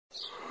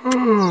Let's get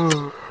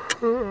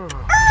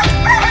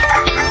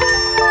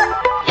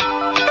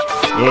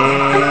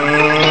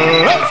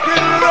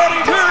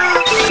ready to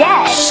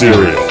Get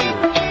cereal.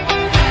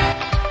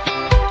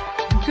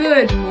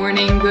 Good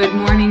morning,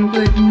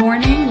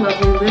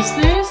 lovely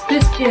listeners.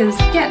 This is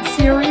Get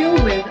Cereal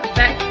with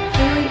Beck,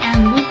 Haley,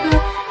 and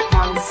Luca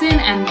on Sin,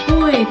 and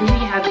boy, do we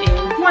have a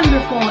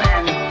wonderful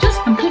and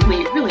just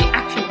completely, really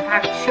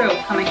action-packed show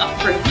coming up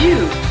for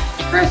you.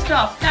 First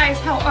off, guys,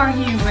 how are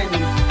you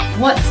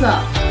and what's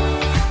up?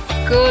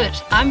 good.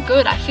 I'm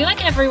good. I feel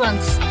like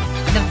everyone's super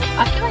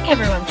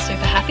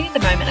happy at the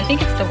moment. I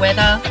think it's the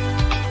weather,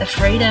 the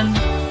freedom.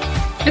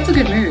 It's a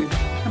good mood.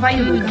 How about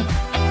you, Luca?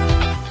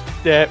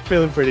 Yeah,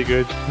 feeling pretty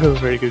good. Can't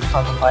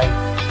complain.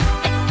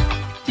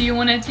 Do you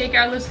want to take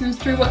our listeners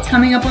through what's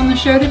coming up on the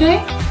show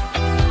today?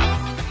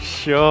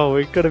 Sure,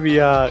 we're going to be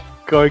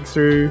going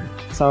through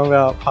some of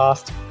our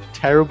past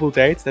terrible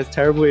dates. That's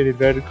terrible in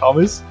inverted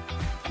commas.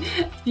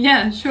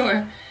 Yeah,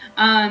 sure.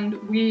 And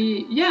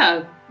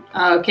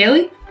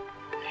Kaylee?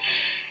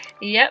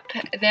 Yep.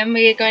 Then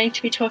we're going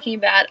to be talking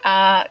about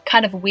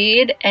kind of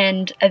weird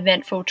and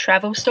eventful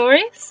travel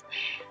stories.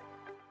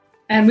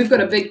 And we've got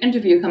a big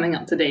interview coming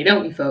up today,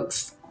 don't we,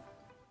 folks?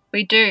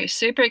 We do.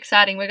 Super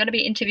exciting. We're going to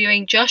be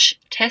interviewing Josh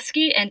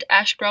Teskey and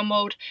Ash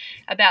Gromwald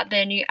about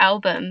their new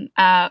album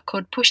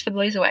called Push the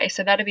Blues Away.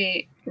 So that'll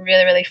be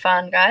really, really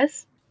fun,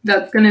 guys.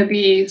 That's going to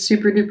be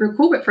super duper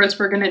cool. But first,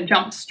 we're going to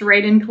jump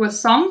straight into a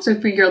song. So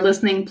for your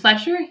listening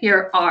pleasure,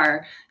 here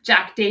are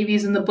Jack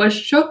Davies and the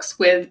Bush Chooks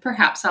with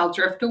Perhaps I'll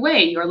Drift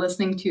Away. You're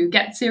listening to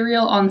Get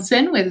Cereal on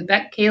Sin with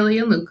Beck,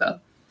 Kaylee, and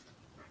Luca.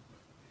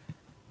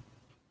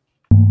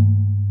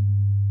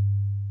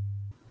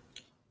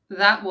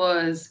 That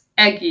was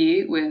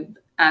Eggy with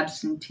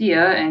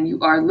Absentia, and you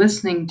are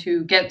listening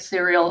to Get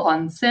Cereal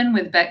on Sin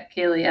with Beck,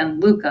 Kaylee,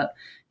 and Luca.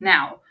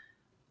 Now,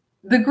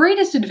 the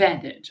greatest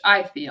advantage,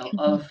 I feel,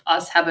 of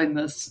us having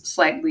this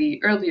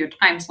slightly earlier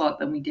time slot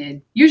than we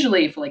did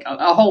usually for like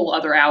a whole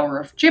other hour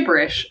of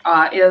gibberish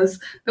is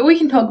that we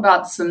can talk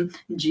about some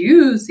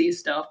juicy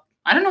stuff.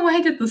 I don't know why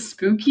I did the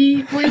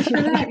spooky voice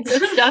for that.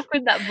 You're stuck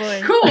with that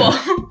voice. Cool.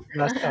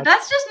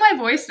 That's just my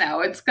voice now.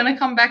 It's going to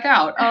come back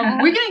out.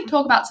 We're going to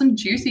talk about some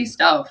juicy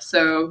stuff.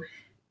 So,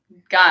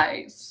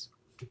 guys,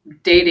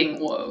 dating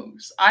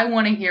woes. I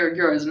want to hear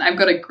yours. And I've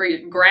got a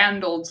great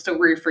grand old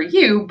story for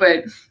you,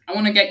 but I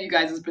want to get you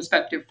guys'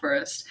 perspective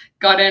first.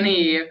 Got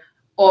any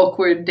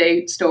awkward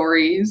date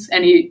stories?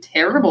 Any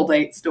terrible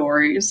date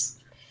stories?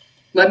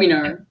 Let me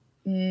know.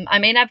 I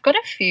mean, I've got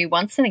a few.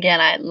 Once and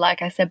again,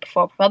 like I said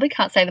before, probably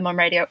can't say them on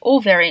radio. All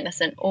very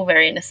innocent. What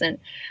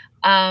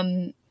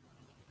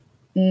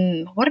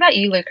about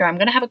you, Luca? I'm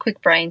going to have a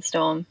quick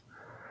brainstorm.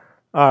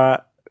 Alright,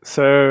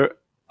 so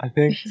I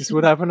think this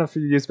would happen a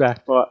few years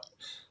back, but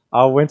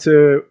I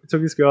took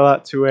this girl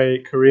out to a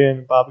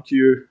Korean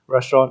barbecue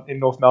restaurant in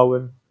North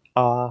Melbourne.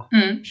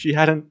 She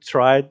hadn't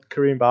tried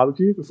Korean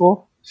barbecue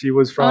before. She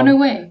was from no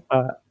way.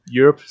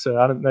 Europe, so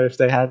I don't know if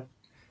they had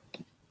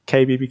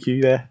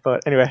KBBQ there,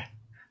 but anyway,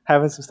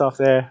 having some stuff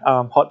there,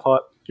 hot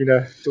pot,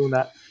 doing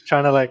that,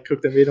 trying to like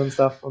cook the meat and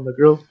stuff on the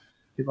grill,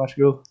 and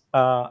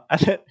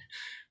then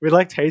we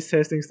like taste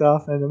testing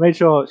stuff, and I made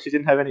sure she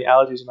didn't have any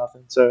allergies or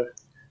nothing, so it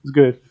was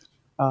good.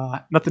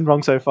 Nothing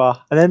wrong so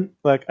far. And then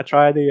like I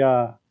tried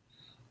the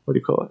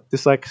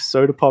this like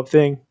soda pop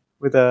thing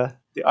with the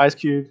ice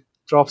cube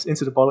drops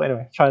into the bottle.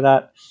 Anyway, try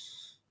that,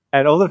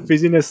 and all the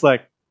fizziness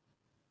like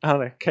I don't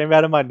know came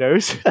out of my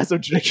nose as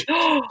I'm drinking.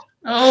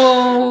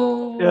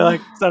 Oh. Yeah,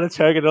 like started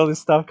choking, all this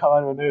stuff come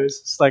out of my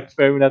nose, just like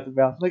foaming out the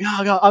mouth. Like,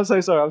 oh god, I'm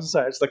so sorry. I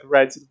just like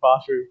ran to the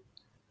bathroom.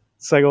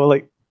 It's like all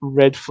like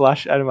red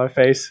flush out of my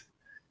face.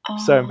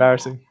 So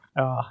embarrassing.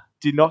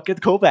 Did not get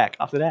the call back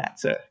after that.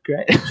 So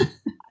great.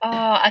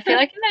 I feel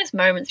like in those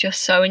moments you're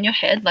so in your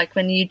head. Like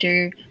when you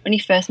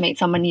first meet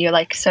someone, you're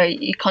like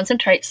you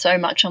concentrate so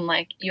much on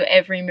like your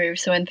every move.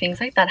 So when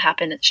things like that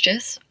happen, it's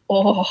just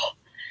Yeah,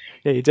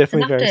 you're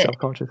definitely very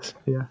self-conscious.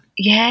 Yeah.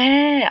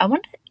 Yeah, I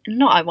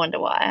wonder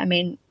why. I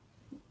mean,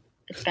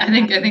 I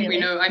think we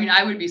know. I mean,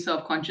 I would be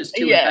self-conscious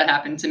too if that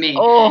happened to me.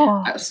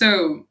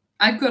 So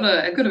I've got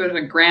a bit of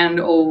a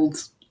grand old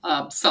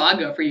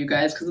saga for you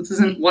guys because this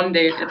isn't one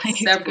date;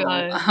 it's several.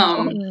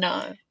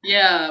 No.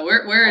 Yeah,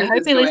 where is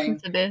this going? I hope you listen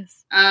to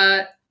this.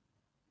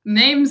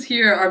 Names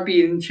here are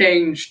being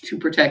changed to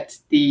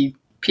protect the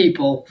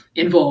people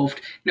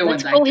involved.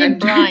 Let's call him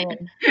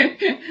Brian.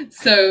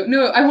 So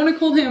no, I want to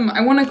call him.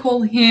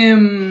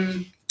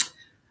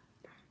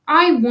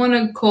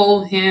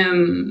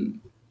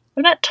 What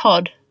about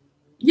Todd?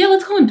 Yeah,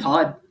 let's call him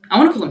Todd. I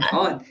want to call him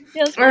Todd.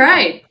 Yeah, all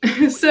right.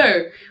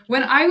 So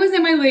when I was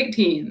in my late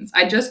teens,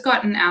 I just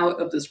gotten out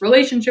of this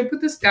relationship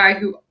with this guy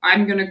who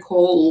I'm going to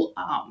call,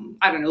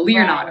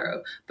 Leonardo.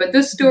 Wow. But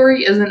this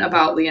story isn't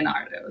about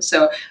Leonardo.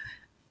 So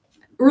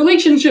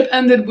relationship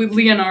ended with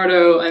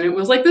Leonardo, and it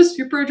was like this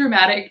super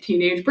dramatic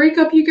teenage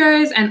breakup, you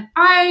guys. And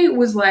I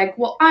was like,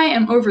 well, I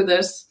am over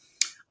this.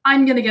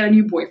 I'm going to get a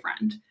new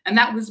boyfriend. And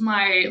that was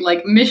my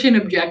like mission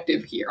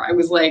objective here. I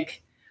was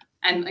like,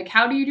 And like,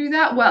 how do you do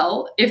that?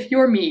 Well, if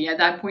you're me at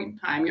that point in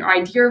time, your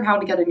idea of how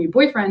to get a new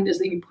boyfriend is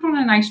that you put on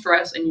a nice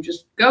dress and you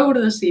just go to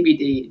the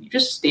CBD and you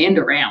just stand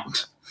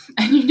around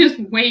and you just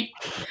wait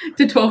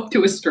to talk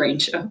to a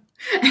stranger.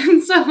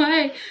 And so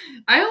I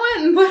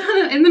went and put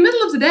on, in the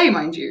middle of the day,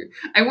 mind you,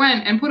 I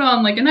went and put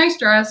on like a nice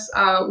dress,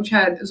 which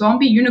had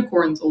zombie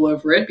unicorns all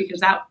over it because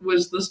that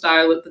was the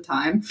style at the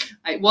time.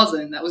 It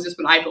wasn't. That was just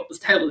what I thought the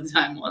style at the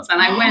time was.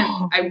 And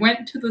I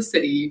went to the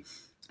city.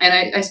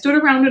 And I stood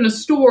around in a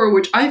store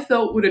which I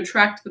felt would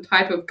attract the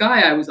type of guy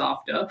I was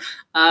after.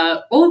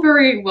 All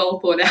very well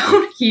thought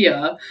out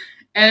here.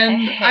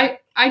 And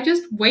I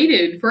just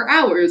waited for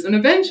hours, and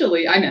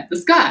eventually I met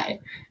this guy.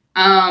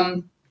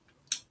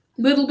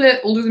 Little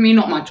bit older than me,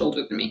 not much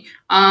older than me.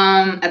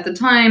 At the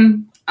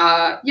time,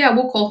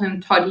 we'll call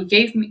him Todd. He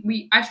gave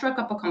me, I struck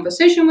up a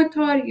conversation with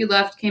Todd. He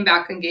left, came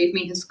back and gave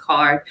me his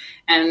card.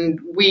 And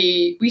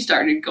we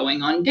started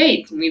going on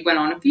dates. And we went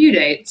on a few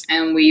dates,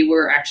 and we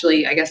were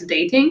actually, I guess,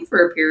 dating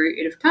for a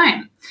period of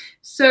time.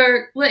 So,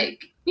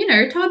 like, you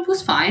know, Todd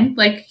was fine.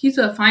 Like, he's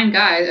a fine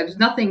guy. There's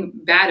nothing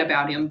bad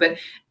about him. But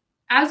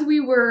as we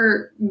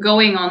were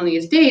going on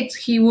these dates,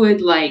 he would,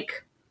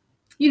 like,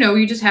 you know,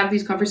 we just have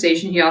these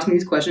conversations. He asked me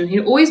these questions.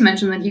 He'd always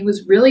mention that he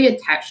was really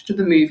attached to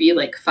the movie,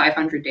 like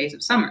 500 Days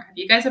of Summer. Have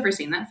you guys ever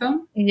seen that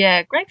film?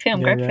 Yeah, great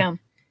film, great film.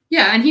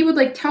 Yeah, and he would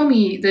like tell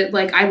me that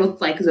like I looked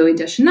like Zooey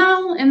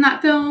Deschanel in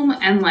that film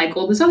and like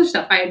all this other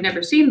stuff. I had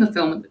never seen the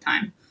film at the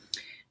time.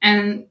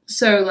 And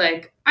so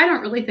like, I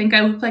don't really think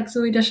I look like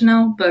Zooey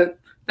Deschanel, but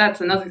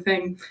that's another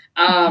thing.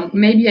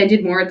 Maybe I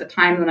did more at the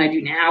time than I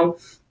do now.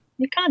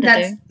 You kind of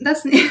do.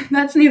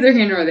 That's neither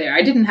here nor there.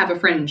 I didn't have a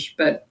fringe,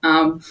 but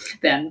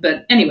then.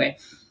 But anyway,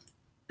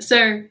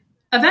 so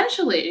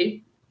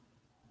eventually,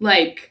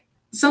 like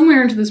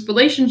somewhere into this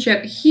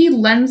relationship, he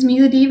lends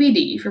me the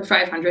DVD for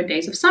 500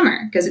 Days of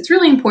Summer because it's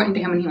really important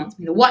to him and he wants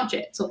me to watch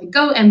it. So I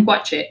go and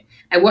watch it.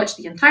 I watch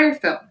the entire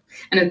film,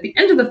 and at the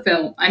end of the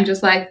film, I'm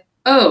just like,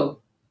 oh.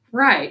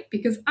 Right,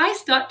 because I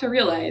start to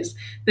realize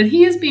that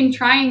he has been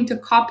trying to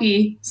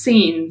copy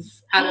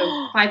scenes out of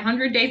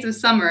 500 Days of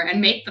Summer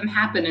and make them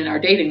happen in our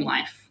dating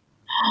life.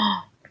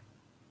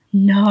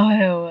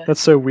 No.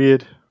 That's so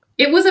weird.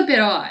 It was a bit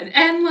odd.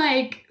 And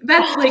like,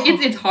 that's like,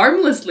 it's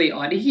harmlessly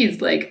odd.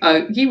 He's like,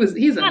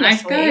 he's a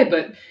nice guy,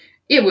 but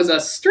it was a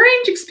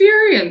strange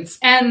experience.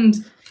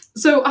 And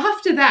so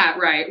after that,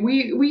 right,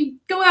 we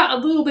go out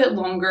a little bit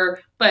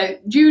longer,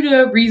 but due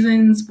to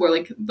reasons for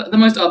like the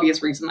most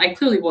obvious reason, I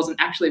clearly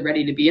wasn't actually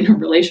ready to be in a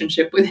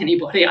relationship with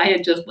anybody. I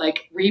had just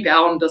like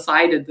rebound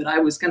decided that I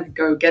was going to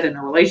go get in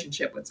a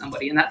relationship with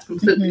somebody, and that's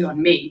completely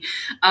on me.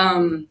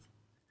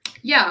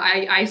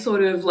 I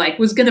sort of like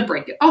was going to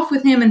break it off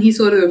with him, and he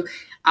sort of,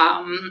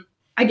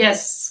 I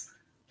guess,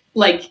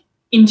 like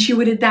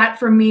intuited that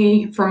from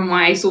me, from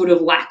my sort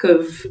of lack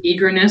of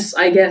eagerness,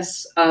 I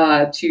guess,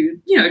 to,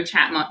 you know,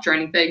 chat much or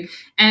anything.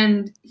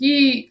 And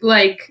he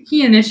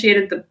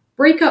initiated the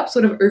breakup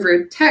sort of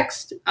over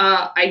text,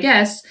 I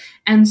guess.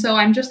 And so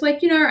I'm just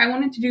like, you know, I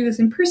wanted to do this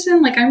in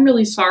person. Like, I'm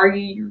really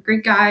sorry. You're a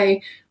great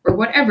guy or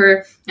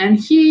whatever. And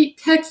he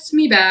texts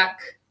me back,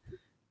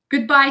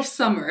 "Goodbye,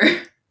 summer."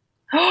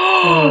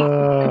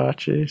 Oh,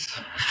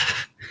 jeez.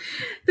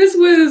 This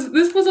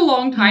was a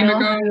long time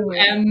ago,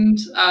 and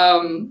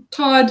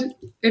Todd,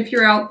 if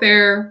you're out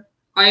there,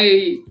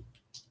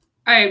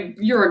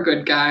 you're a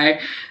good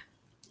guy.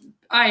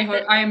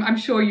 I'm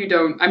sure you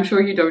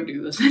don't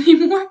do this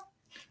anymore.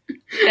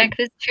 Beck,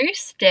 there's two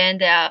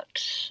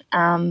standout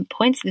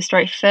points of the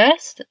story.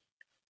 First,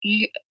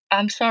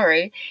 I'm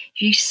sorry,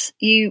 you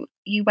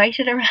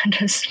waited around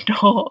a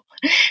store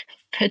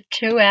for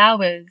 2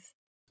 hours.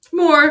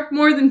 More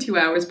than 2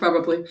 hours,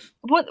 probably.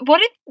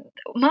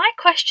 My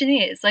question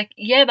is, like,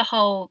 yeah, the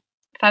whole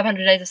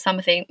 500 Days of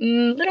Summer thing,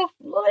 little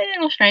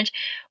strange.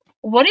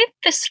 What did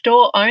the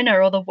store owner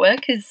or the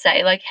workers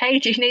say? Like, hey,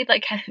 do you need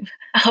like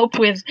help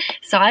with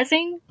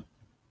sizing?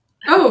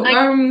 Oh,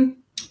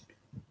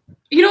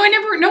 you know,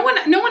 no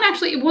one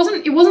actually, it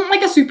wasn't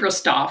like a super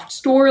staffed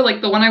store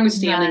like the one I was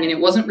standing in. It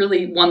wasn't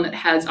really one that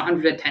has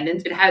 100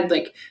 attendants. It had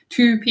like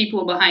 2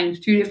 people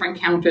behind 2 different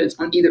counters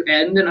on either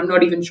end, and I'm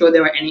not even sure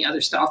there were any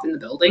other staff in the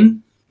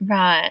building.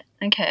 Right,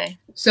 okay.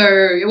 So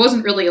it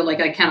wasn't really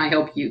like a can I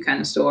help you kind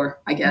of store,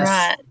 I guess.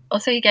 Right.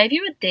 Also, he gave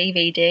you a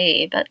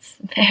DVD. That's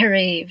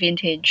very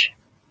vintage.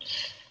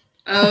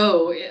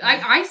 Oh,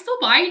 I still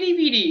buy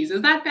DVDs.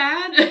 Is that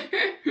bad?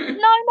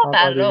 No, not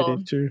bad at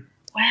all. Too.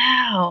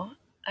 Wow.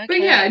 Okay.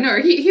 But yeah,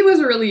 no, he was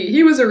a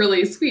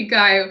really sweet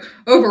guy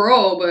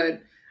overall,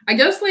 but I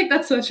guess like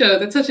that's such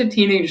a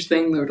teenage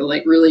thing though, to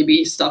like really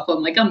be stuck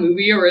on like a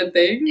movie or a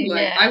thing.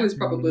 Like Yeah. I was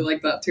probably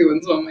like that too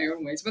in some of my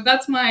own ways. But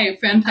that's my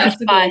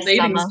fantastical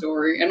dating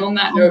story. And on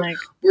that note,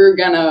 we're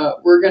gonna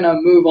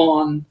move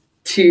on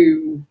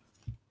to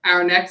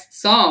our next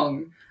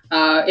song.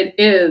 It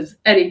is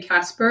Eddie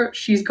Casper.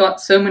 She's Got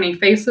So Many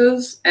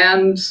Faces,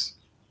 and so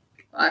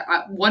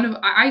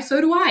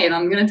do I, and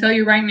I'm going to tell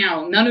you right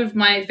now, none of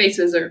my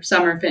faces are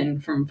Summer Finn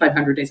from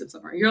 500 Days of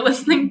Summer. You're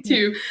listening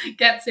to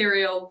Get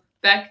Serial,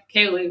 Beck,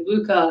 Kaylee,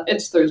 Luca.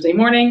 It's Thursday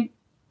morning.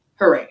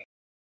 Hooray.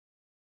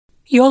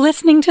 You're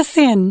listening to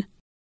Sin.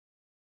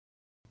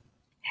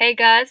 Hey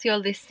guys, you're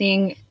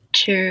listening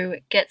to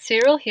Get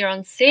Serial here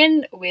on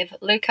Sin with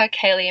Luca,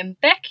 Kaylee, and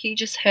Beck. You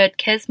just heard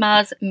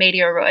Kesmar's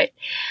Meteoroid.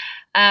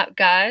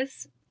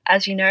 Guys,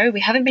 as you know,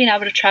 we haven't been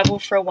able to travel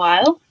for a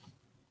while,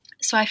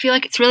 so I feel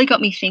like it's really got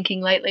me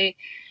thinking lately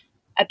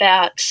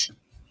about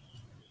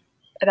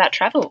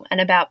travel and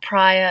about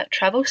prior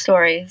travel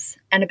stories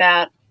and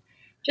about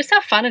just how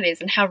fun it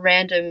is and how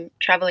random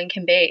traveling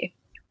can be.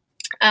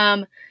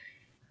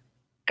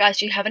 Guys,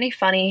 do you have any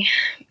funny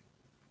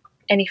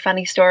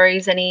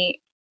stories, any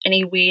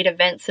weird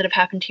events that have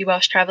happened to you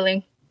whilst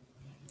traveling?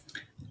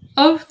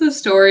 Of the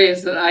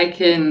stories that I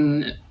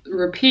can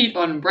repeat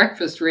on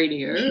breakfast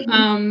radio,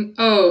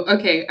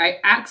 okay,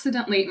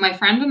 my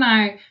friend and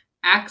I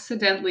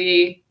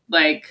accidentally,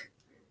 I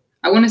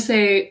want to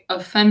say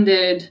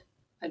offended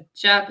a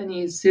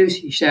Japanese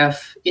sushi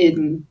chef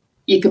in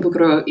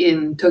Ikebukuro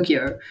in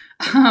Tokyo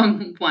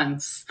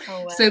once.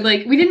 Oh, wow. So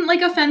we didn't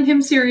offend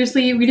him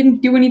seriously. We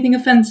didn't do anything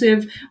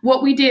offensive.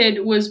 What we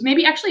did was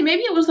maybe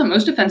it was the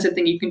most offensive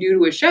thing you can do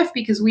to a chef,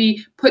 because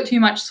we put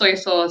too much soy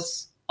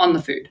sauce on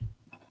the food.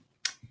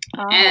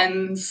 Oh.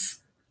 And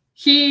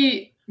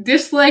he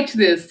disliked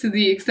this to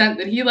the extent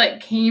that he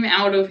came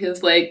out of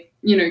his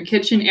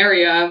kitchen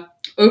area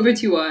over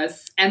to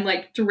us and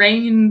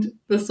drained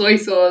the soy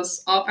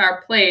sauce off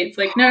our plates.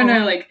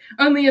 No,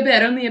 only a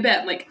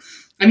bit.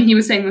 He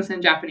was saying this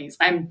in Japanese.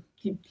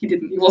 He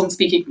wasn't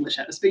speaking English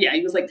at us, but yeah,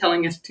 he was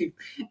telling us to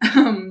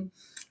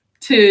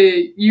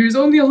use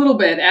only a little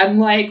bit, and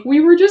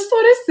we were just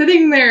sort of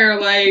sitting there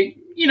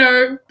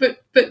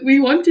but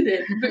we wanted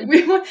it,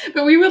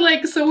 but we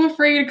were so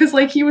afraid, because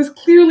he was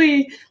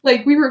clearly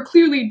we were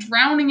clearly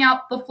drowning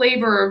out the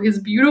flavor of his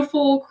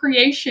beautiful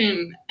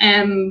creation,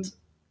 and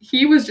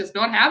he was just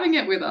not having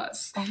it with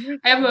us. Oh my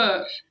I have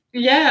gosh.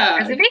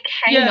 As if he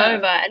came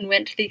over and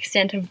went to the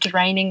extent of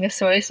draining the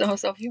soy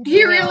sauce off your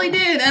He grill. really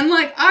did. And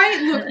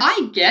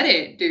I get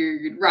it,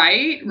 dude,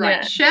 right?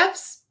 Yeah.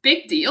 Chefs,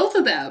 big deal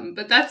to them,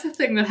 but that's the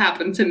thing that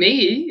happened to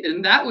me,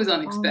 and that was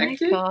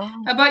unexpected. Oh my God.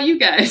 How about you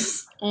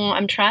guys?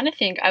 I'm trying to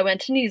think. I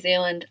went to New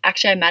Zealand.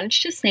 Actually, I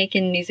managed to sneak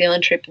in a New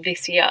Zealand trip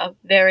this year.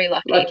 Very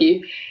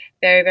lucky.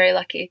 Very, very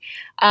lucky.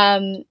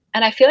 And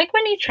I feel like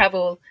when you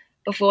travel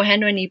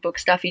beforehand, when you book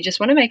stuff, you just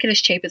want to make it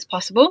as cheap as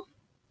possible.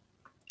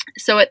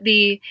 So at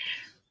the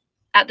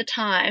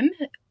time,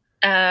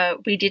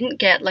 we didn't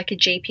get a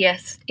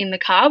GPS in the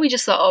car. We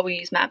just thought, we'll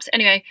use maps.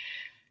 Anyway,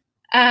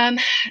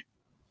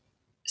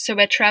 so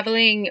we're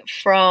traveling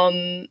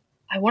from,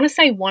 I want to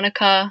say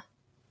Wanaka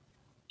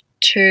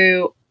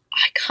to,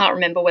 I can't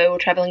remember where we were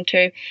traveling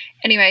to.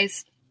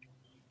 Anyways,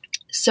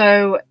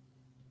 so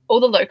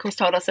all the locals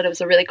told us that it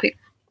was a really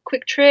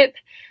quick trip.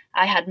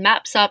 I had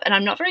maps up, and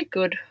I'm not very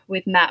good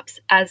with maps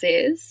as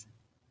is.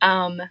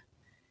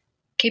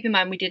 Keep in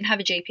mind, we didn't have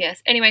a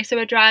GPS. Anyway, so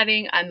we're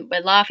driving,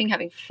 we're laughing,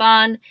 having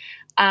fun.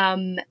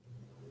 And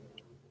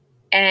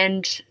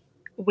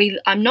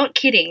I'm not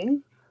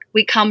kidding,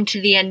 we come to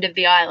the end of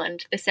the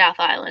island, the South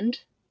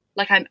Island.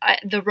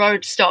 The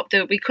road stopped,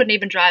 we couldn't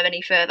even drive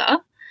any further.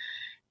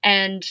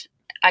 And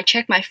I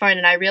checked my phone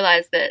and I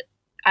realized that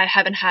I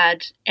haven't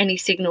had any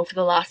signal for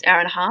the last hour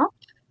and a half.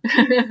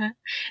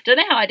 Don't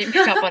know how I didn't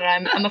pick up on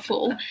it. I'm a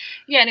fool.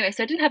 Yeah, anyway,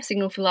 so I didn't have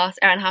signal for the last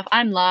hour and a half.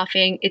 I'm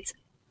laughing. It's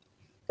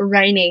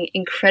raining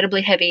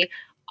incredibly heavy.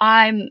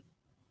 I'm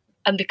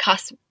on the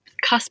cusp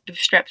of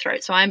strep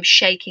throat, so I'm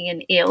shaking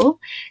and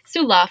ill,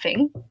 still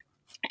laughing.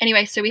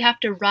 Anyway, so we have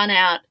to run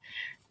out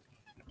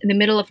in the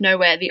middle of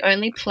nowhere. The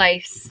only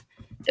place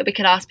that we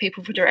could ask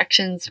people for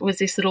directions was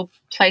this little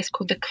place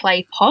called the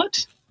Clay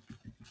Pot.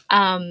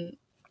 I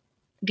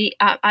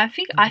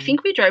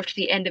think we drove to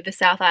the end of the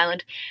South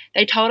Island.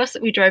 They told us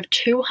that we drove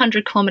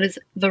 200 kilometers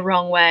the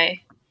wrong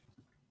way.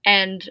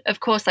 And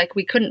of course,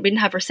 we didn't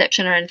have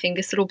reception or anything.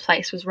 This little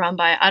place was run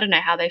by, I don't know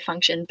how they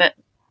functioned, but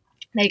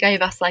they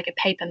gave us a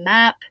paper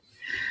map.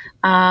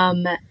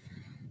 And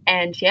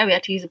yeah, we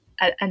had to use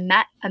a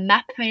map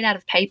made out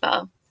of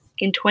paper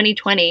in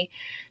 2020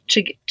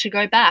 to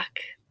go back.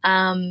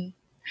 As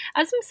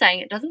I'm saying,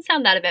 it doesn't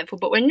sound that eventful,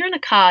 but when you're in a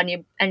car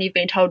and you've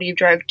been told you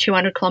drove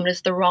 200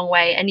 kilometers the wrong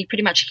way and you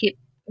pretty much hit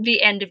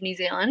the end of New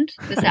Zealand,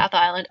 the South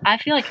Island, I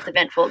feel like it's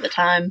eventful at the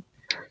time.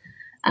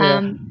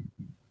 But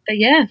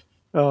yeah.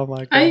 Oh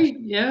my gosh.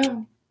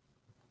 Yeah.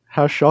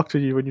 How shocked were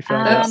you when you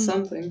found out? That's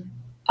something.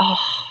 Oh,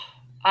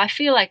 I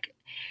feel like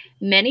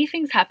many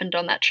things happened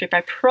on that trip.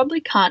 I probably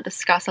can't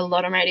discuss a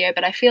lot on radio,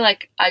 but I feel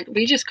like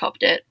we just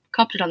copped it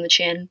on the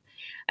chin.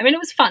 I mean, it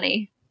was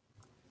funny.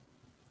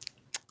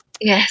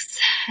 Yes.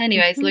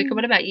 Anyways, Luca,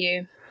 what about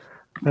you?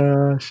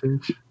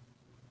 Sheesh.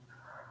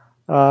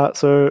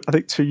 So I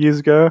think 2 years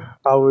ago,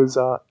 I was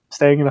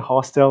staying in a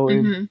hostel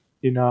in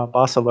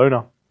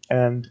Barcelona,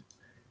 and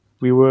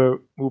we were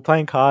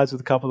playing cards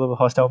with a couple of the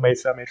hostel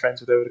mates that I made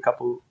friends with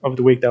over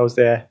the week that I was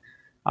there.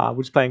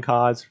 We're just playing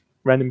cards,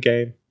 random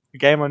game. A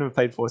game I never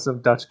played before, some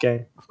Dutch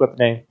game. I forgot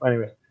the name.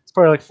 Anyway, it's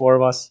probably 4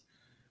 of us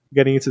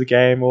getting into the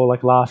game, all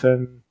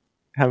laughing,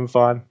 having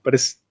fun. But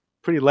it's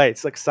pretty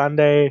late. It's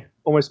Sunday,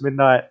 almost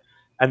midnight,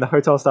 and the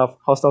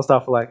hostel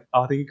staff were like,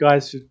 "Oh, I think you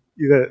guys should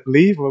either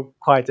leave or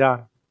quiet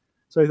down."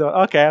 So we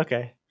thought,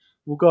 okay,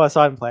 we'll go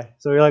outside and play.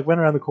 So we like went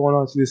around the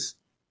corner to this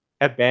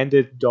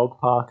abandoned dog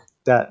park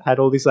that had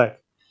all these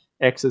like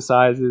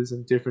exercises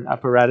and different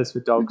apparatus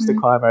for dogs to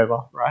climb over,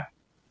 right?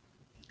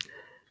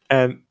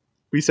 And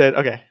we said,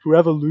 okay,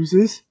 whoever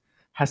loses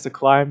has to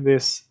climb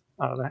this,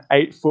 I don't know,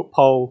 8-foot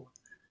pole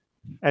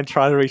and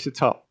try to reach the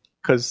top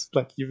because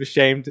like you've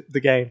ashamed the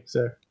game.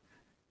 So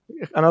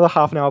another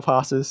half an hour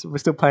passes, we're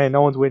still playing,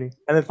 no one's winning,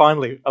 and then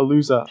finally a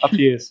loser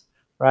appears,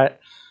 right?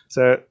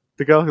 So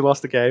the girl who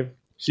lost the game,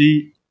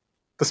 the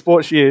good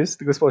sport she is,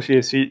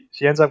 she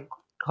ends up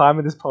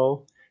climbing this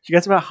pole. She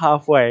gets about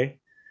halfway,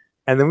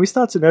 and then we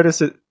start to notice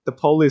that the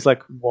pole is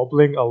like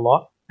wobbling a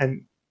lot,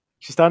 and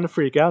she's starting to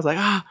freak out. I was like,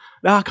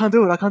 no, I can't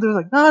do it. I was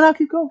like, no,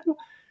 keep going.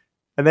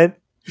 And then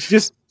she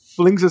just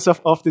flings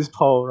herself off this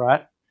pole,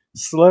 right?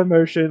 Slow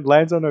motion,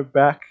 lands on her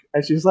back,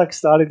 and she's like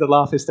starting to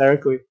laugh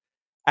hysterically.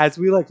 As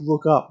we like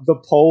look up, the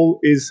pole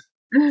is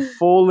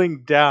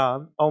falling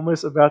down,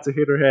 almost about to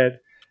hit her head,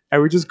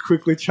 and we just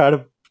quickly try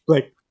to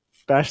like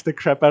bash the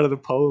crap out of the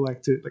pole,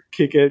 like to like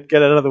kick it,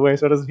 get it out of the way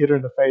so it doesn't hit her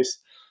in the face.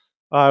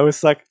 It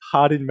was like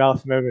heart in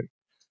mouth moment.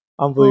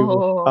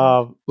 Unbelievable.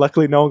 Oh.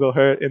 Luckily, no one got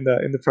hurt in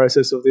the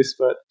process of this,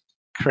 but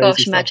crazy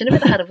Gosh, stuff. imagine if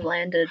it had have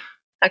landed.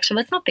 Actually,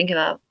 let's not think of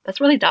that.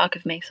 That's really dark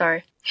of me.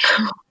 Sorry.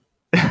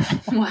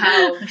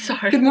 Wow. I'm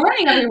sorry. Good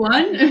morning,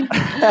 everyone.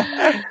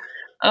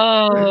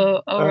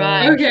 Oh, all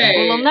right. Okay.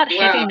 Well, on that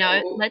heavy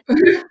wow. note,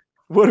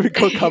 What do we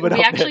got coming up?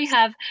 we actually next?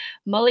 have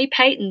Molly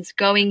Payton's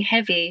Going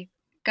Heavy.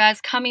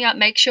 Guys, coming up,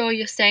 make sure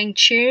you're staying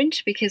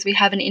tuned because we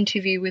have an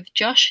interview with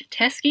Josh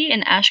Teskey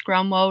and Ash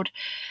Grunwald,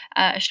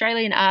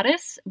 Australian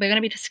artists. We're going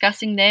to be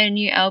discussing their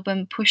new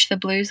album, Push the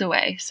Blues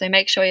Away. So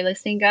make sure you're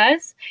listening,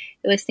 guys.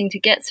 You're listening to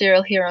Get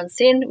Serial here on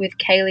SYN with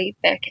Kaylee,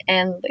 Beck,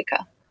 and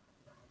Luca.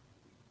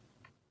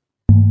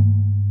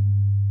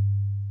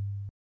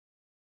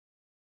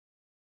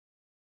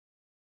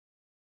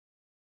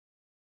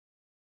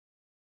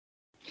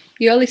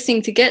 You're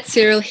listening to Get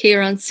Serial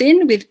here on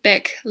SYN with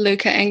Beck,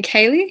 Luca, and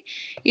Kaylee.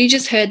 You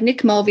just heard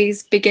Nick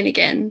Mulvey's Begin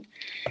Again.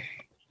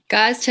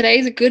 Guys,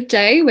 today's a good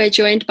day. We're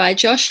joined by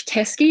Josh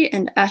Teskey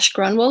and Ash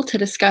Grunwald to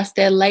discuss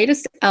their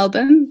latest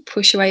album,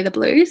 Push Away the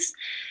Blues.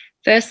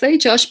 Firstly,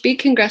 Josh, big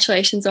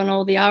congratulations on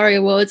all the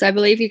ARIA awards. I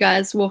believe you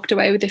guys walked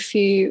away with a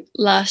few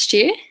last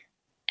year.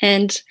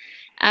 And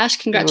Ash,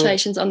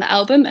 congratulations on the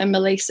album and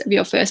release of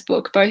your first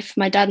book. Both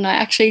my dad and I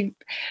actually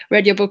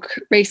read your book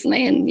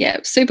recently, and yeah,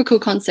 super cool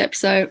concept.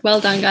 So well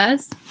done,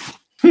 guys.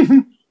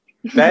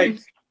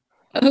 Thanks.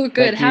 Oh,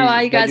 good. How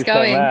are you guys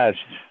going? So much.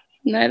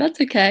 No, that's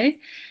okay.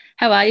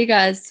 How are you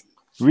guys?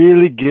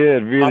 Really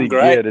good, really I'm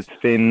great. good. It's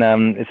been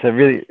it's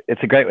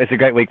a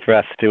great week for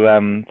us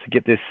to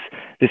get this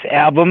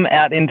album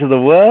out into the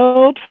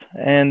world,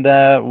 and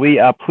we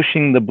are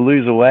pushing the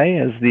blues away,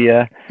 as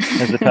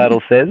the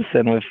title says,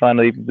 and we're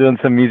finally doing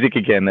some music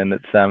again, and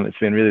it's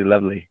been really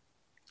lovely.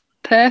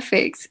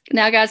 Perfect.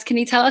 Now, guys, can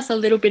you tell us a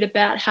little bit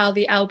about how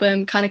the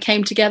album kind of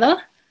came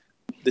together?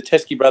 The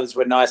Teskey brothers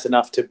were nice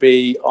enough to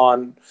be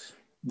on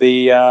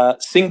the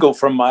single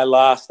from my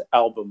last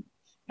album,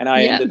 and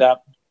I ended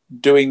up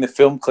doing the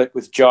film clip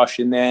with Josh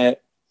in their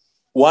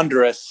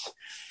wondrous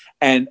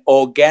and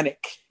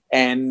organic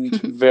and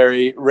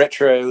very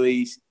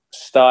retroly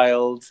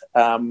styled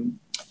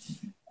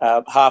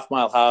Half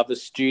Mile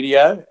Harvest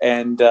studio,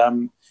 and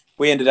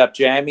we ended up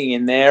jamming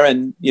in there,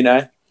 and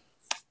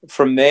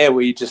from there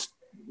we just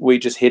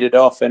hit it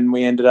off, and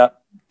we ended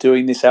up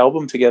doing this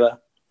album together.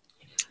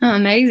 Oh,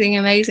 amazing.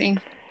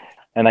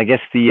 And I guess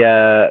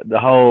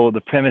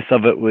the premise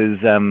of it was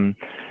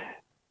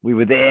we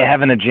were there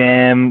having a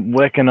jam,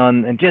 working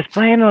on and just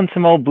playing on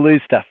some old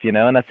blues stuff,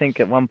 and I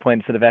think at one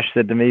point sort of Ash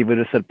said to me, we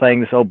were just sort of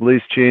playing this old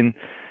blues tune,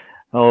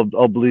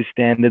 old blues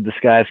standard, The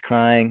Sky Is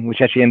Crying,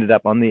 which actually ended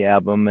up on the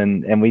album,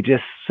 and we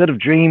just sort of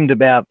dreamed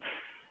about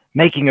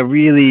making a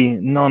really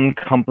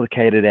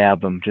non-complicated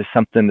album, just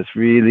something that's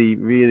really,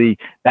 really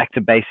back to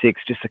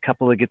basics, just a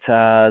couple of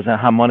guitars, a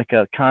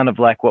harmonica, kind of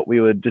like what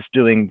we were just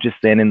doing just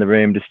then in the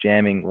room, just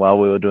jamming while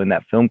we were doing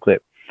that film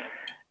clip.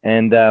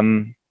 And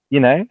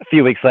a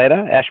few weeks later,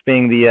 Ash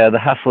being the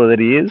hustler that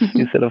he is,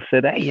 he sort of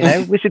said,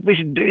 "Hey, we should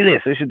do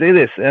this. We should do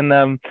this."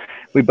 And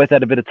we both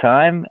had a bit of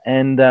time,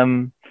 and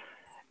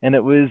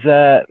it was,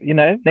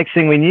 next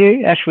thing we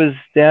knew, Ash was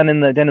down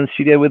in the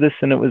studio with us,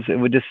 and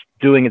we're just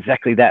doing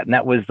exactly that. And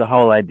that was the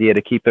whole idea,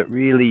 to keep it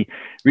really,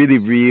 really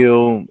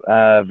real,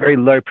 very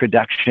low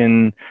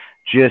production,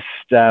 just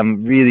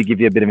really give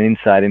you a bit of an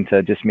insight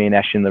into just me and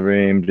Ash in the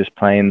room, just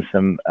playing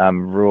some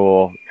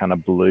raw kind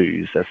of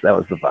blues. That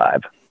was the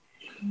vibe.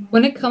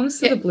 When it comes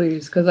to the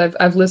blues, because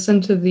I've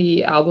listened to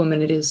the album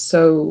and it is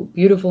so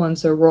beautiful and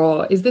so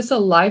raw, is this a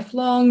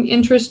lifelong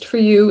interest for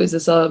you? Is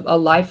this a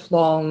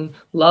lifelong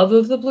love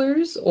of the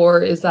blues,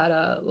 or is that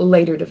a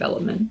later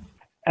development?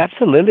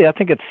 Absolutely. I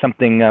think it's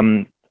something,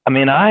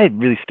 I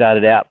really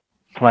started out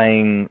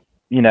playing,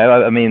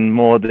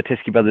 more the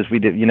Teskey brothers, we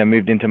did,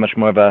 moved into much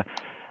more of a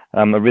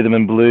rhythm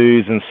and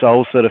blues and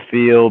soul sort of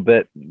feel,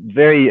 but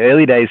very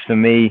early days for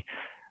me,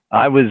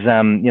 I was,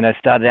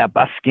 started out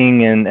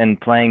busking and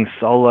playing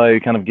solo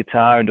kind of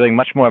guitar and doing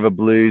much more of a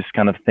blues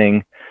kind of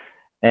thing.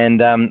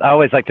 And I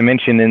always like to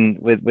mention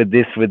with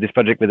this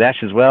project with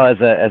Ash as well, as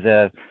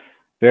a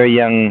very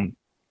young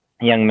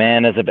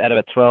man, at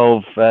about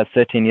 12,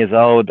 13 years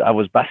old, I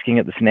was busking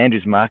at the St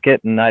Andrews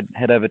Market, and I'd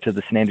head over to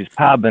the St Andrews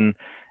pub and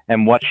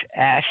watch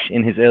Ash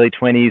in his early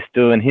 20s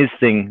doing his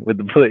thing with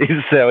the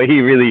blues. So he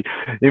really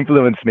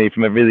influenced me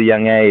from a really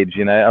young age,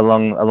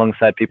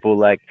 alongside people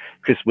like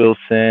Chris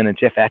Wilson and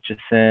Jeff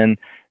Atchison.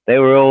 They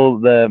were all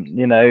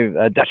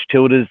the, Dutch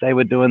Tildas. They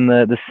were doing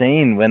the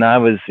scene when I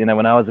was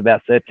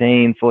about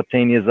 13,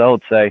 14 years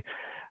old. So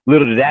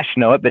little did Ash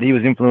know it, but he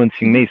was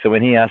influencing me. So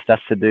when he asked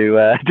us to do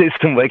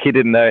some work, he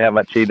didn't know how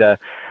much he'd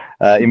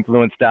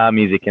influenced our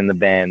music in the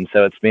band.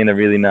 So it's been a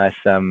really nice,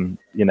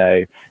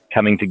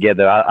 coming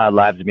together. Our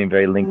lives have been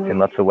very linked in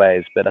lots of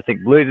ways. But I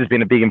think blues has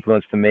been a big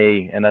influence for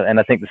me, and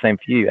I think the same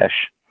for you,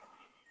 Ash.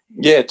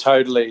 Yeah,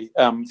 totally.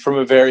 From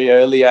a very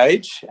early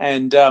age.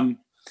 And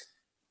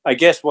I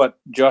guess what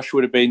Josh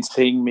would have been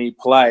seeing me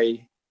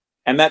play,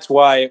 and that's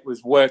why it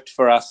was worked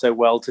for us so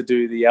well to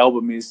do the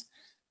album, is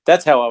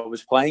that's how I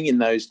was playing in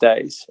those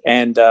days.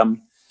 And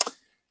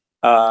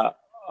I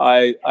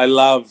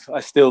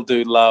still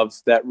do love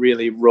that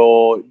really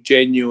raw,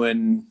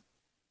 genuine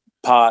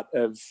part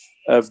of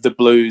the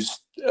blues,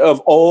 of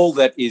all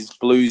that is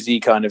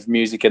bluesy kind of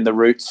music and the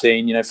roots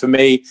scene. For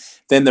me,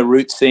 then the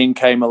roots scene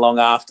came along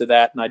after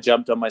that, and I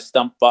jumped on my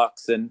stump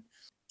bucks and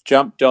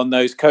jumped on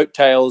those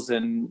coattails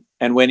and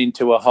went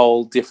into a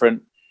whole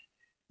different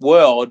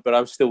world, but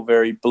I was still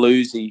very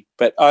bluesy.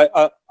 But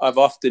I've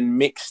often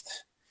mixed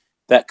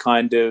that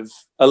kind of,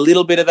 a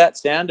little bit of that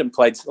sound, and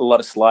played a lot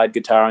of slide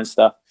guitar and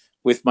stuff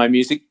with my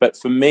music. But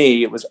for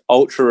me, it was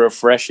ultra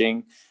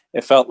refreshing.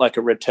 It felt like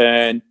a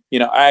return.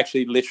 I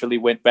actually literally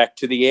went back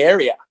to the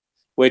area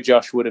where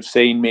Josh would have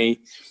seen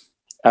me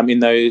in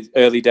those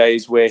early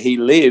days where he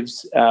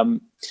lives,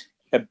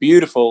 a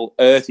beautiful,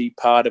 earthy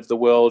part of the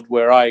world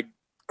where I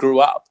grew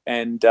up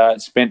and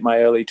spent my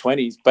early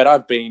 20s. But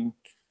I've been,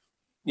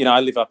 I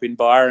live up in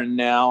Byron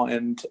now,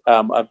 and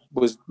I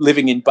was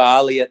living in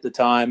Bali at the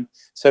time.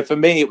 So for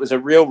me, it was a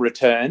real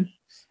return,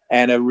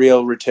 and a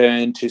real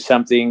return to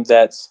something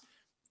that's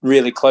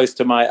really close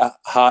to my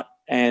heart,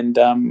 and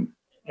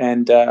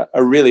a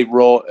really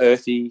raw,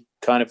 earthy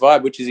kind of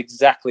vibe, which is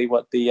exactly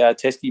what the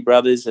Teskey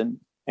brothers and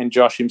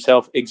Josh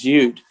himself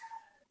exude.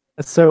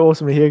 That's so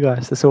awesome to hear,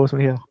 guys. That's so awesome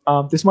to hear.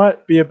 This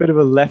might be a bit of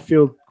a left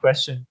field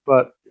question,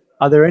 but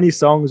are there any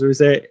songs, or is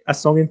there a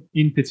song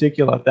in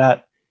particular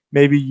that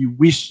maybe you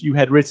wish you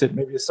had written,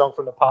 maybe a song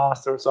from the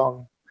past or a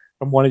song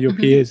from one of your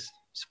peers,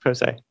 per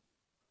se?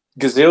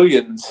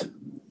 Gazillions.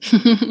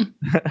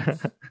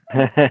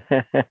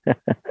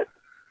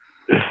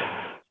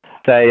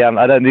 So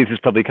I don't think this is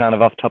probably kind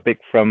of off topic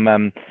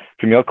from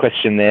your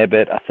question there,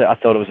 but I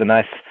thought it was a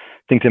nice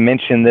thing to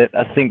mention that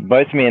I think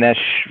both me and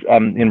Ash,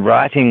 in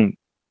writing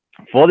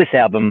for this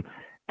album,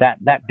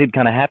 that did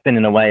kind of happen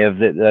in a way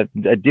of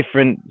a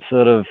different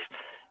sort of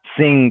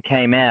thing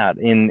came out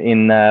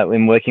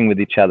in working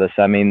with each other.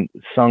 So I mean,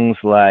 songs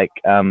like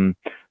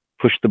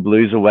Push the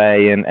Blues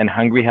Away and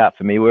Hungry Heart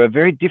for me were a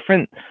very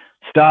different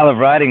style of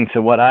writing to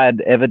what I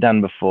had ever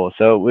done before.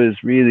 So it was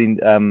really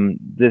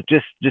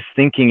just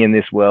thinking in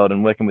this world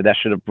and working with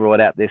Ash sort of brought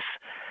out this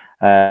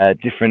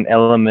different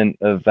element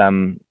of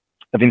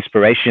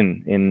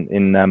inspiration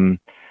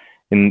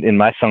in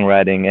my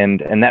songwriting,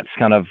 and that's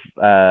kind of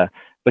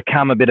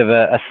become a bit of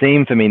a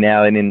theme for me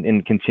now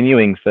in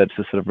continuing to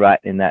sort of write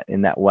in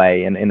that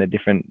way and in a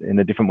different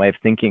way of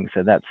thinking.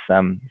 So that's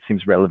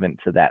seems relevant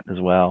to that as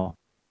well.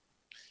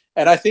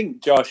 And I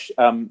think, Josh,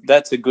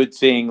 that's a good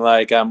thing.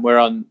 Like, we're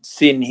on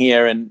SYN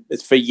here, and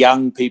it's for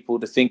young people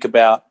to think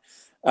about.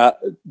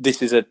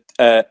 This is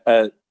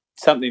a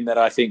something that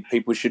I think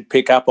people should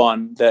pick up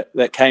on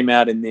that came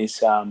out in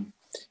this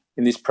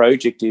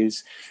project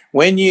is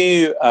when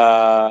you.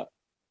 I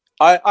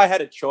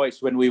had a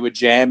choice when we were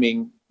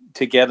jamming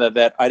together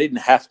that I didn't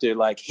have to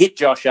like hit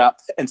Josh up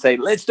and say,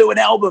 let's do an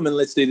album and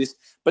let's do this.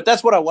 But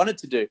that's what I wanted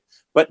to do.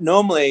 But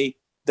normally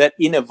that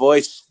inner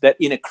voice, that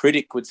inner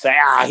critic would say,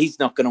 he's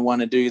not going to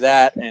want to do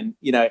that. And,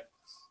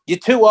 you're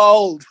too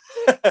old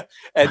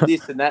and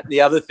this and that and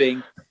the other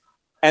thing.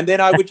 And then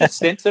I would just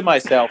censor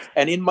myself.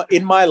 And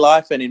in my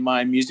life and in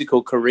my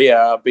musical career,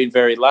 I've been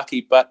very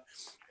lucky, but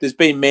there's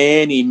been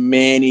many,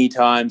 many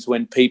times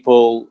when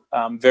people,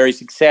 very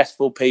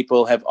successful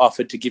people, have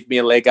offered to give me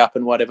a leg up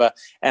and whatever.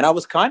 And I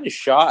was kind of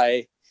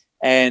shy,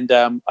 and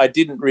I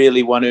didn't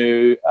really want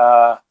to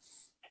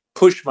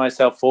push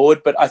myself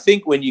forward. But I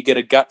think when you get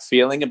a gut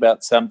feeling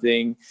about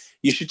something,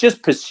 you should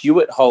just pursue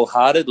it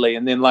wholeheartedly.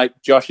 And then,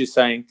 like Josh is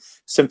saying,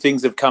 some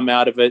things have come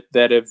out of it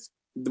that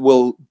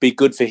will be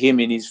good for him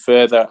in his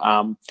further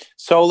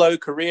solo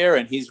career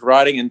and his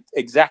writing, and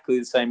exactly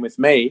the same with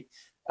me.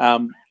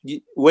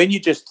 When you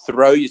just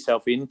throw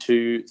yourself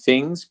into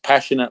things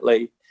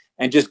passionately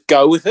and just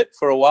go with it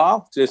for a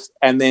while,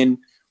 and then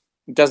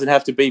it doesn't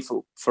have to be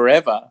for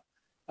forever.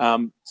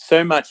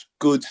 So much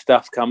good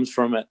stuff comes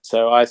from it.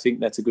 So I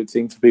think that's a good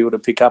thing for people to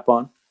pick up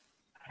on.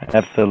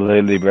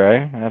 Absolutely,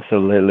 bro.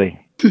 Absolutely.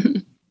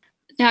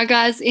 Now,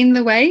 guys, in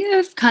the way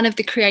of kind of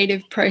the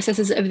creative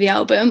processes of the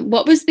album,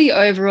 what was the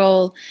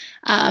overall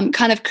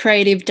kind of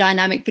creative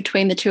dynamic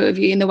between the two of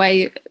you in the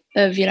way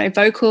of, you know,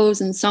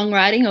 vocals and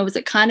songwriting, or was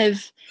it kind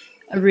of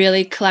a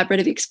really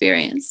collaborative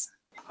experience?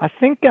 I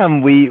think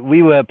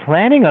we were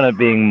planning on it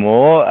being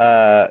more,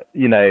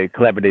 you know,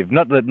 collaborative.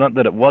 Not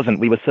that it wasn't.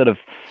 We were sort of,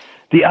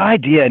 the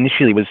idea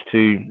initially was to,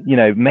 you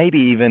know, maybe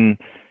even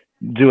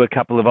do a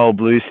couple of old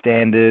blues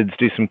standards,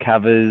 do some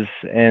covers,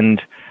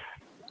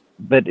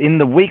 but in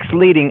the weeks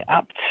leading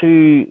up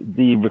to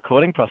the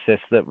recording process,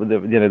 the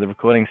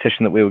recording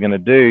session that we were going to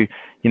do,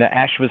 you know,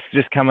 Ash was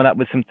just coming up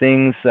with some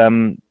things,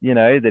 you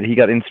know, that he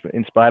got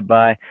inspired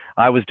by.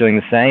 I was doing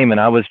the same,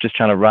 and I was just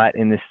trying to write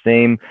in this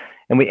theme.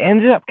 And we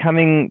ended up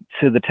coming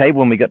to the table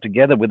when we got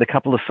together with a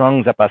couple of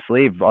songs up our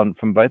sleeve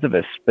from both of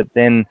us. But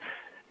then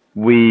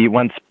we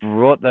once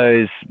brought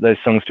those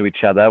songs to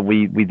each other,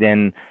 we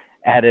then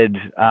added,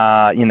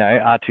 you know,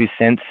 our 2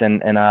 cents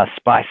and our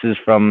spices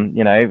from,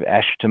 you know,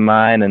 Ash to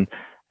mine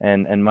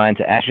and mine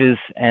to Ash's.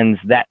 And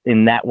that,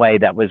 in that way,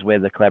 that was where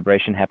the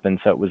collaboration happened.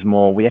 So it was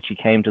more, we actually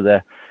came to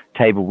the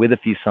table with a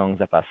few songs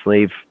up our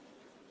sleeve,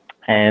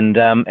 and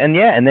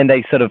then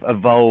they sort of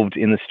evolved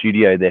in the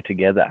studio there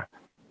together.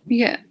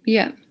 Yeah.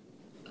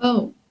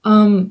 Oh,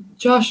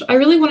 Josh, I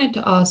really wanted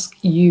to ask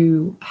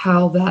you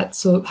how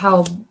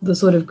the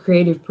sort of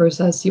creative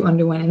process you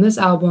underwent in this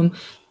album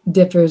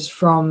differs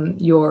from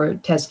your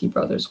Teskey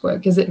Brothers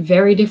work. Is it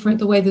very different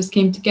the way this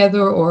came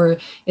together, or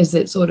is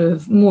it sort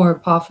of more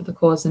par for the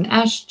course? And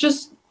Ash,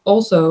 just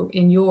also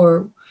in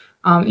your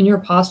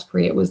past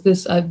career, was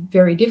this a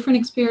very different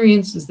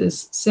experience? Is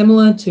this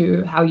similar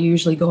to how you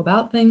usually go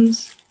about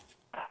things?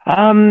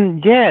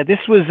 Yeah, this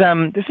was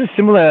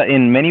similar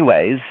in many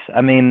ways.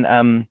 I mean,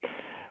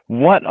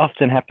 what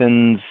often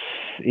happens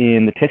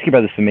in the Teskey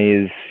Brothers for me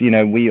is, you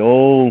know,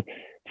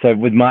 so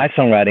with my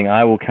songwriting,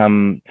 I will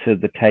come to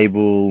the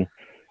table,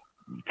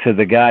 to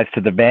the guys,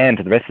 to the band,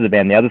 to the rest of the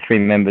band, the other 3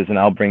 members, and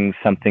I'll bring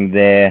something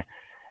there,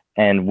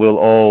 and we'll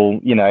all,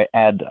 you know,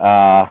 add,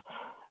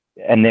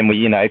 and then we,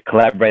 you know,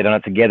 collaborate on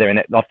it together, and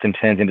it often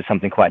turns into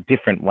something quite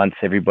different once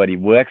everybody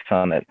works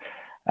on it.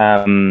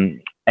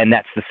 And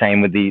that's the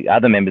same with the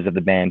other members of the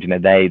band. You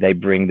know, they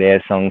bring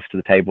their songs to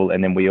the table,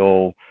 and then we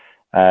all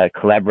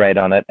collaborate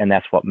on it, and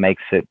that's what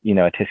makes it, you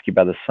know, a Teskey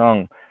Brothers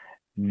song.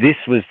 This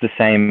was the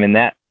same in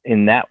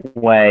that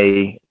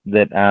way,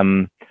 that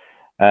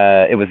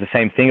it was the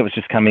same thing. It was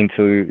just coming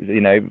to,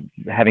 you know,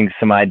 having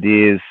some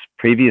ideas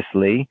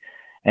previously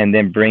and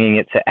then bringing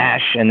it to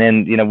Ash, and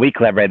then, you know, we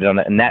collaborated on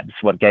it, and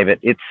that's what gave it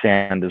its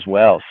sound as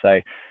well.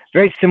 So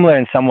very similar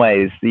in some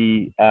ways.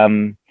 The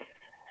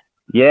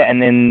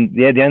and then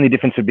the only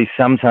difference would be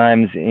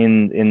sometimes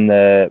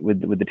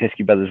with the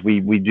Teskey Brothers,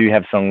 we do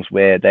have songs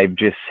where they've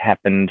just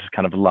happened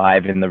kind of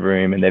live in the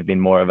room, and they've been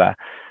more of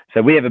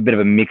so we have a bit of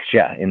a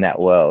mixture in that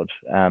world.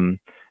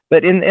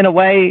 But in a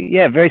way,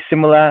 yeah, very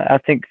similar. I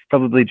think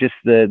probably just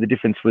the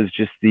difference was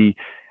just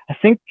I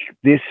think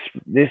this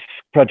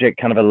project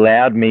kind of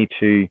allowed me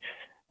to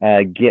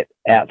get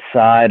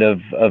outside of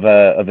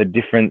a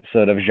different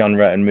sort of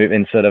genre and move,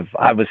 and sort of,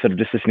 I was sort of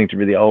just listening to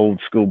really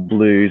old school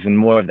blues and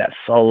more of that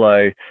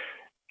solo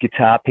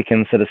guitar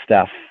picking sort of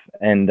stuff,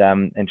 and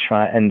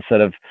try and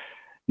sort of,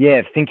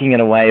 yeah, thinking in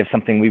a way of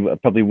something we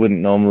probably wouldn't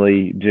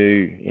normally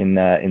do in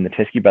the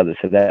Teskey Brothers.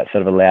 So that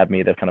sort of allowed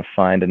me to kind of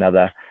find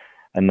another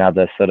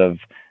sort of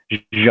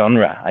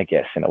genre, I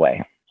guess, in a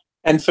way.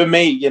 And for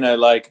me, you know,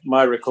 like,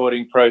 my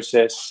recording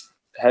process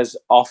has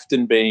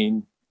often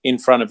been in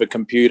front of a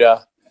computer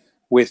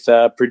with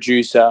a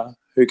producer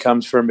who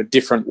comes from a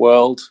different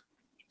world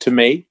to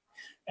me.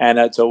 And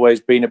it's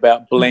always been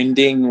about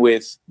blending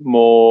with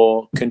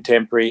more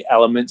contemporary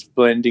elements,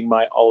 blending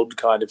my old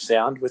kind of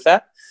sound with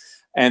that.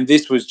 And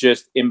this was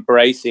just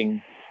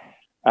embracing,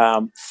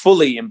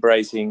 fully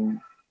embracing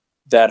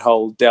that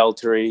whole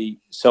Delta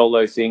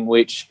solo thing,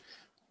 which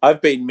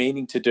I've been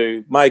meaning to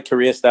do. My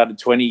career started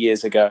 20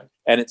 years ago,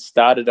 and it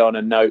started on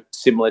a note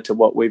similar to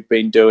what we've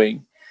been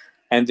doing.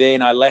 And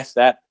then I left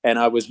that, and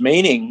I was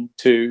meaning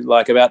to,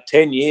 like, about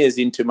 10 years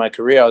into my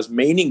career, I was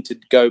meaning to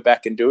go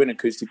back and do an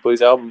acoustic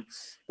blues album.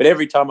 But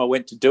every time I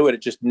went to do it,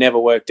 it just never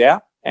worked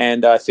out.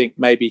 And I think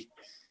maybe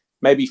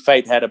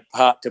fate had a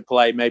part to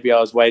play. Maybe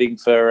I was waiting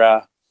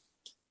for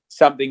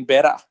something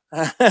better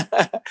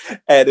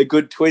and a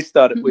good twist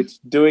on it, which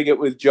doing it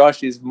with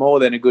Josh is more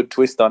than a good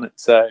twist on it.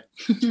 So,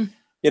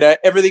 you know,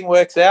 everything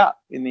works out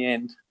in the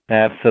end.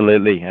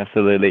 Absolutely.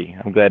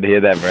 I'm glad to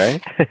hear that,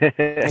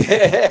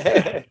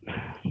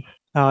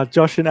 bro.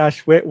 Josh and Ash,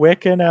 where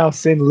can our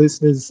SYN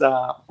listeners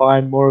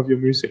find more of your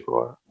music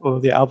or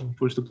the album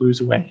Push the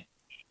Blues Away?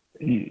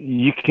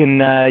 You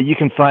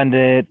can find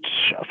it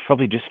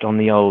probably just on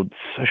the old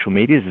social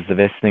medias is the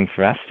best thing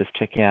for us. Just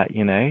check out,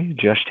 you know,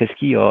 Josh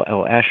Teskey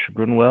or Ash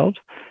Grunwald,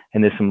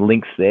 and there's some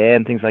links there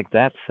and things like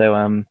that. So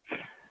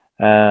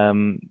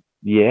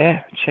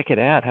yeah, check it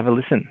out, have a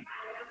listen.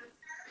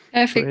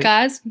 Perfect,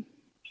 guys.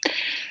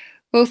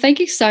 Well, thank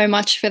you so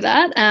much for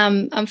that.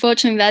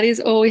 Unfortunately, that is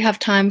all we have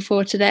time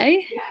for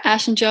today.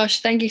 Ash and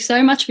Josh, thank you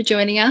so much for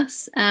joining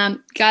us.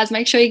 Guys,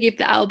 make sure you give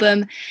the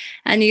album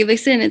and you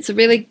listen. It's a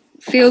really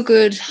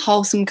feel-good,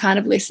 wholesome kind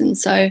of listen.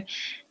 So,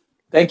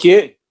 thank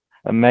you.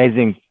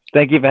 Amazing.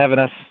 Thank you for having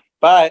us.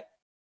 Bye.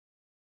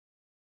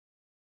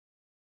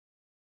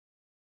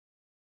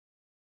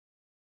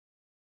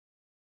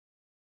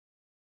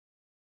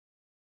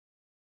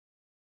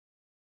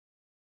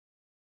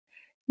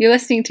 You're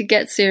listening to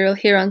Get Serial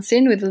here on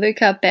SYN with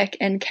Luca, Beck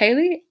and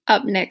Kaylee.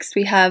 Up next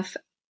we have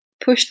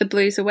Push the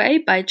Blues Away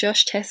by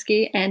Josh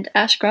Teskey and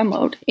Ash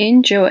Grummold.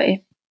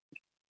 Enjoy.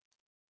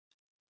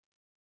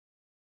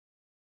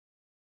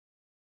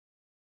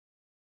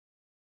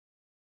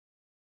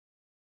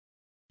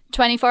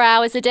 "24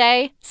 hours a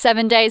day,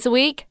 7 days a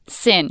week,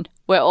 SYN.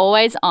 We're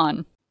always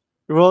on."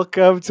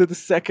 Welcome to the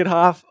second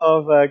half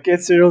of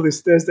Get Serial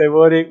this Thursday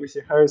morning with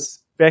your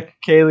hosts Beck,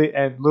 Kaylee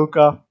and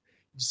Luca.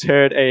 Just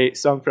heard a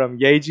song from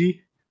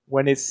Yeji,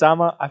 When It's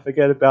Summer, I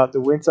Forget About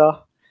the Winter.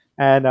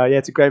 And yeah,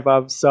 it's a great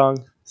vibe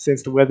song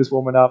since the weather's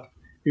warming up.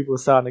 People are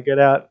starting to get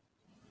out,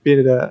 bit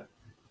of the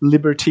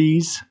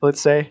liberties,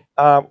 let's say.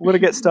 We're going to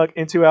get stuck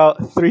into our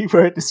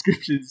 3-word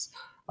descriptions.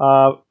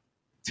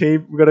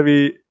 Team, we're going to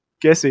be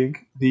guessing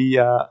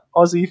the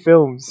Aussie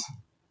films.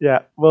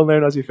 Yeah,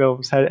 well-known Aussie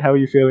films. How are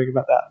you feeling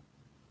about that?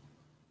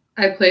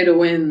 I play to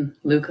win,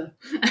 Luca.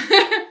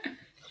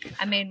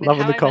 I mean, with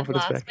Loving how the I went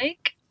confidence last back.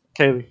 week.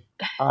 Kaylee,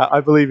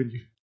 I believe in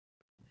you.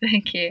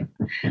 Thank you.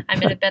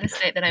 I'm in a better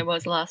state than I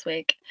was last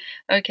week.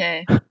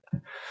 Okay.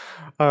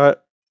 All right.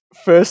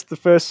 The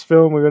first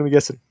film we're going to be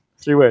guessing.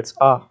 3 words.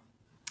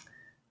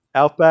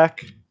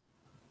 Outback.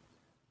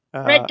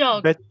 Red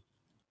Dog.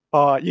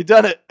 Oh, you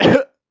done it.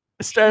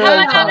 Australia.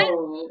 Have I done it?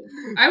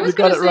 I was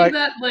going to say right.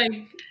 That,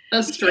 like,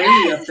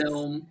 Australia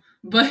film.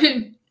 But,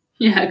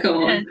 yeah,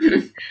 go on.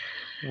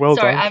 Well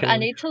sorry, done, I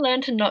need to learn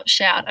to not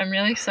shout. I'm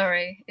really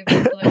sorry. I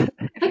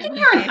can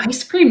hear an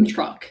ice cream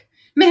truck.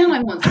 Man,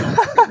 I want some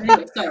ice cream.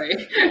 Anyway,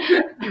 sorry.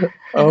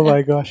 Oh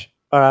my gosh.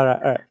 All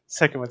right.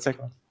 Second one.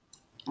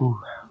 Ooh.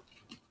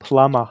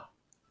 Plumber.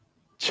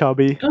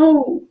 Chubby.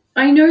 Oh,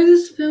 I know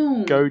this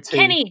film. Go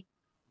team.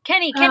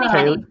 Kenny.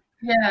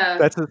 Yeah.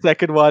 That's the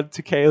second one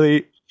to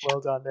Kaylee. Well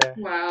done there.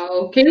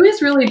 Wow.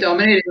 Kaylee's really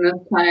dominating this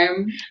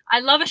time. I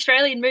love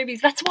Australian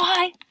movies. That's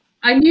why.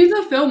 I knew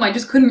the film. I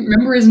just couldn't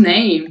remember his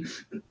name.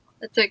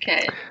 That's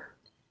okay.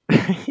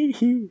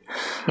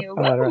 All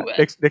right.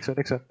 Next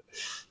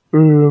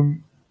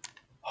one.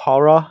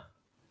 Horror.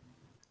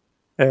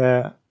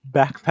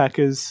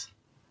 Backpackers.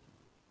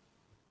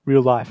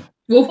 Real life.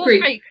 Wolf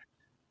Creek.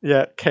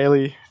 Yeah,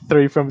 Kaylee,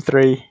 3 from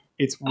 3.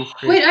 It's Wolf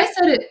Creek. Wait,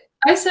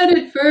 I said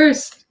it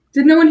first.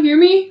 Did no one hear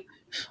me?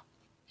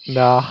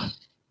 Nah.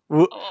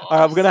 All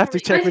right, we're gonna have to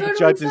check with the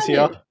judges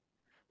here.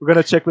 We're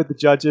gonna check with the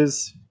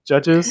judges.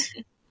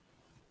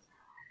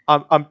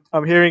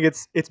 I'm hearing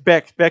it's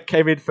Beck. Beck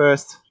came in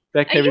first.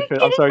 I'm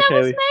sorry,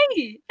 Kaylee.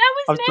 That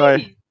was me.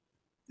 Sorry.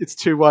 It's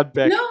 2-1,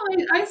 Beck. No,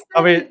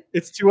 I mean,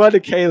 it's 2-1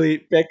 to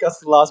Kaylee. Beck got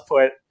the last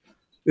point.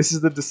 This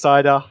is the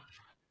decider.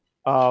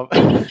 Are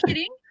you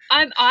kidding?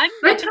 I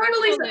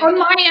totally on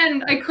my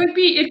end. It could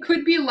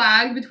be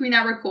lag between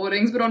our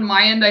recordings, but on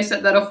my end, I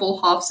set that a full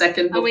half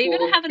second. Are we going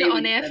to have an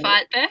on-air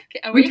fight, Beck?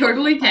 We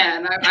totally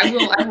can. I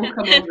will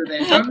come over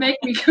there. Don't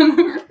make me come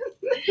over.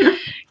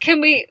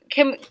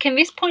 Can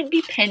this point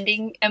be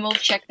pending, and we'll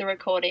check the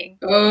recording?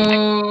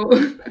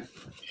 Oh.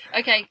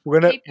 Okay. We're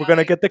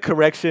gonna get the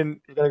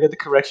correction. We're gonna get the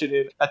correction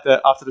in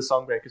after the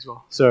song break as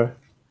well. So,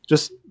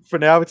 just for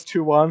now, it's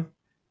 2-1.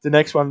 The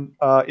next one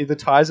either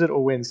ties it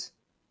or wins.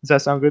 Does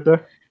that sound good though?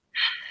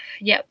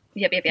 Yep.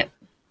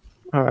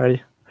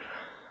 Alrighty.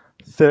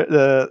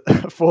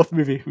 The fourth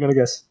movie we're gonna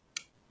guess.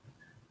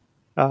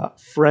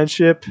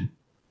 Friendship.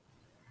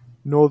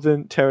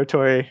 Northern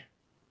Territory.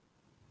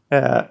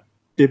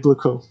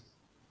 Biblical.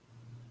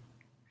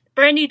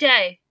 Brand New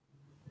Day.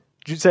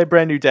 Did you say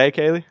Brand New Day,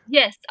 Kaylee?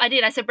 Yes, I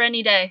did. I said Brand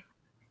New Day.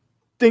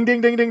 Ding,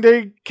 ding, ding, ding,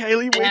 ding.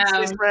 Kaylee wins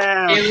this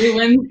round. Kaylee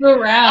wins the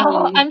round.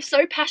 Oh, I'm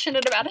so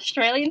passionate about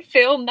Australian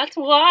film. That's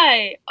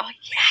why. Oh,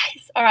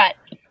 yes. All right.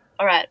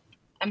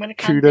 I'm going to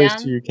count down.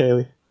 Kudos to you,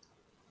 Kaylee.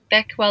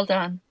 Beck, well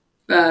done.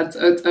 It's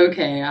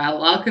okay.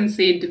 I'll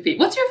concede defeat.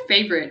 What's your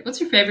favorite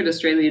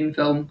Australian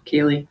film,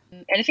 Kaylee?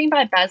 Anything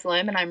by Baz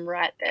Luhrmann, I'm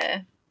right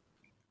there.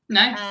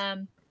 Nice.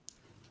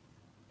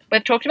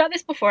 We've talked about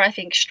this before, I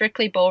think.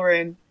 Strictly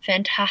Ballroom.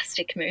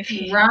 Fantastic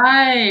movie.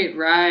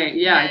 Right.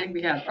 Yeah, I think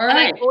we have. All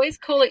right. I always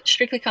call it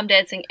Strictly Come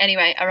Dancing.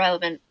 Anyway,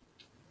 irrelevant.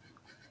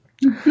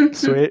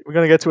 Sweet. We're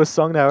going to get to a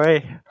song now, eh?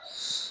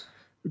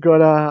 We've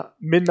got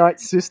Midnight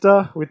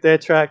Sister with their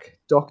track,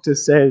 Doctor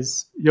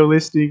Says. You're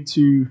listening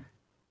to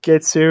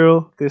Get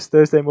Serial this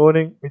Thursday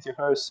morning with your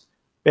hosts,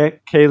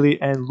 Beck, Kaylee,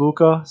 and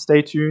Luca.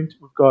 Stay tuned.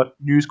 We've got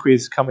news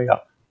quiz coming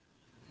up.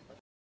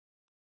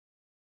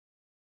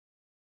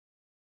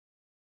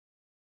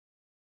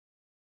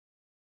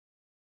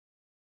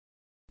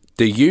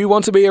 Do you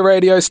want to be a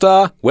radio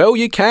star? Well,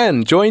 you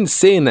can. Join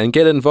SYN and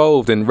get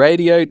involved in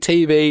radio,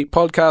 TV,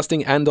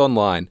 podcasting, and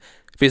online.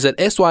 Visit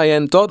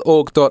syn.org.au/get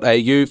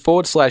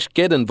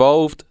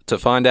involved to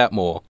find out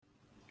more.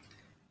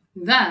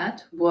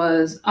 That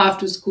was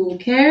After School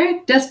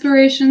Care,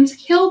 Desperation's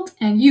Hilt,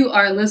 and you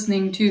are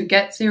listening to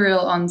Get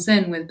Serial on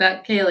Sin with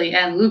Beck, Kaylee,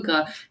 and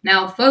Luca.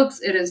 Now,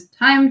 folks, it is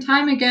time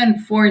again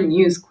for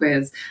News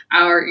Quiz,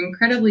 our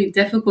incredibly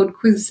difficult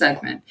quiz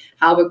segment.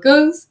 How it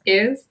goes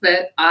is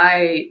that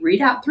I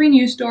read out 3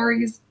 news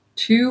stories.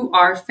 2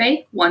 are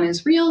fake, 1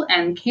 is real,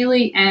 and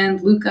Kaylee and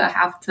Luca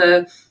have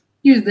to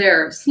use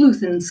their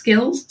sleuthing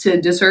skills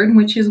to discern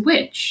which is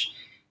which.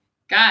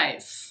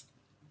 Guys,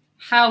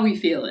 how we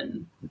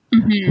feeling?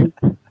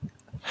 Mm-hmm.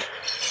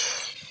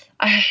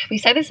 We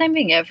say the same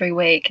thing every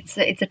week.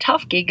 It's a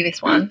tough gig,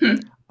 this one.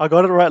 I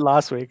got it right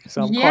last week,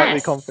 so I'm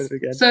quietly confident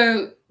again.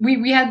 So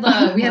we had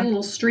a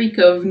little streak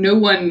of no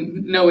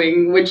one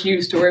knowing which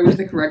news story was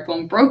the correct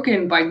one,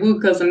 broken by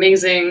Luca's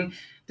amazing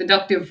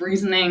deductive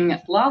reasoning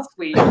last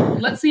week.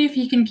 Let's see if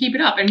he can keep it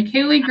up. And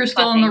Kaylee, you're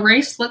still in the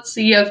race. Let's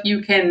see if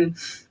you can,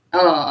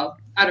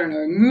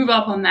 move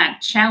up on that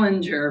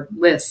challenger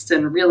list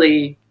and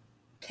really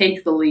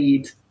take the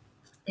lead.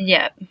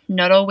 Yeah,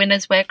 not all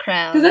winners wear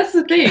crowns. Because that's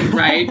the thing,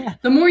 right?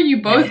 The more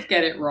you both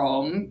get it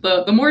wrong,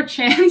 the more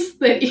chance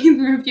that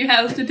either of you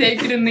has to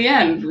take it in the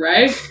end,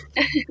 right?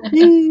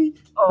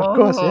 Of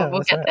course, yeah.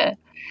 We'll get there.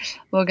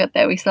 We'll get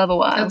there. We still have a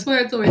while. That's why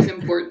it's always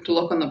important to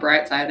look on the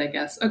bright side, I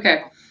guess.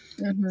 Okay.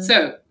 Mm-hmm.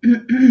 So,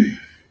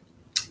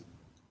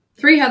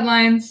 3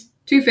 headlines,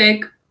 2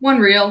 fake, 1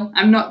 real.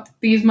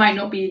 These might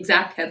not be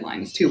exact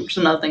headlines too, which is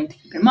another thing to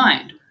keep in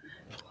mind.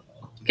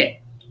 Okay.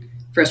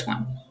 First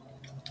one.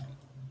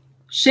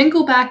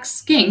 Shingleback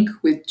skink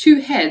with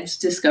 2 heads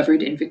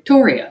discovered in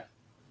Victoria.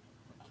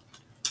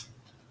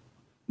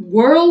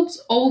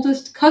 World's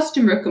oldest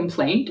customer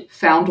complaint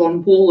found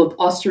on wall of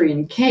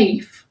Austrian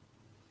cave.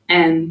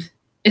 And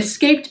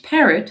escaped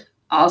parrot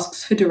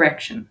asks for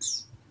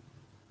directions.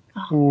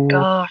 Oh,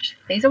 gosh.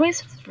 These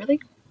always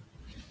really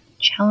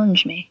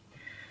challenge me.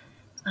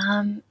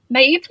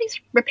 May you please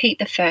repeat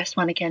the first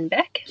one again,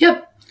 Beck?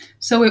 Yep.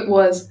 So it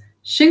was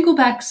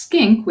Shingleback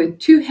skink with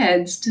 2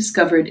 heads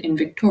discovered in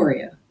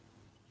Victoria.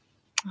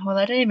 Well,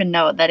 I don't even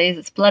know what that is.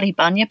 It's bloody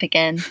bunyip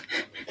again.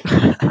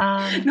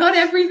 Not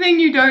everything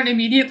you don't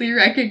immediately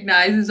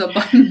recognize is a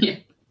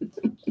bunyip.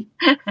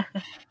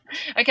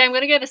 Okay, I'm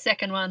going to go the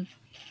second one.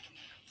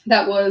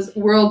 That was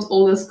world's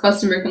oldest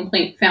customer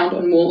complaint found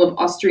on wall of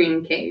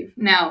Austrian cave.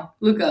 Now,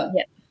 Luca.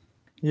 Yep.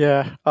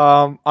 Yeah.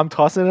 I'm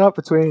tossing it up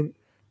between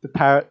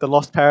the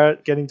lost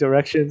parrot getting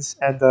directions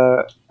and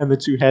the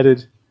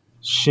 2-headed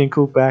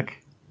Shingleback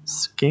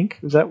skink.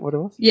 Is that what it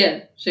was?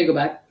 Yeah,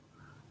 Shingleback.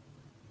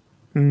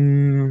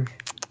 You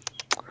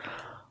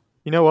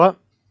know what?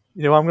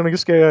 I'm going to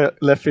just go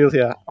left field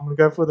here. I'm going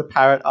to go for the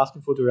parrot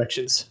asking for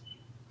directions.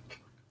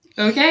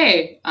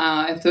 Okay.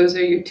 If those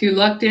are your 2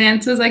 locked-in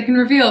answers, I can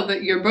reveal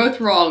that you're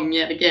both wrong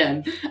yet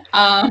again.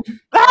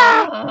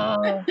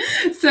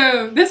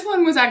 So this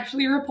one was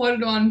actually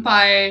reported on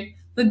by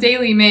the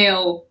Daily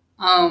Mail,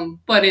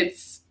 but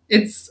it's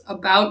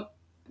about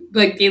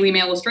like Daily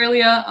Mail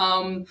Australia.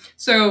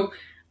 So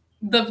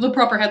the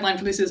proper headline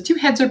for this is 2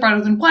 heads are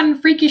brighter than 1,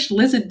 freakish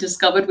lizard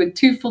discovered with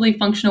 2 fully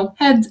functional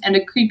heads and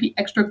a creepy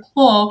extra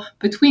claw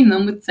between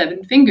them with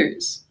 7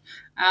 fingers.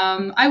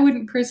 I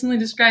wouldn't personally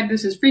describe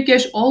this as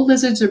freakish. All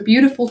lizards are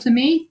beautiful to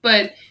me,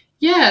 but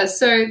yeah,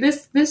 so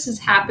this has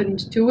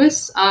happened to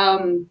us.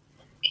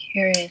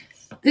 Curious.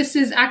 This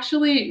is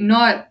actually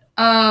not,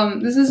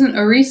 this isn't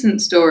a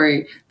recent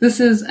story. This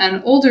is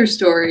an older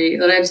story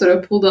that I've sort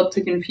of pulled up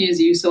to confuse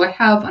you. So I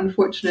have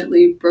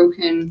unfortunately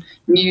broken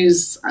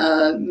news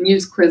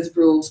quiz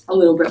rules a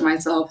little bit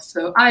myself.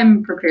 So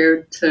I'm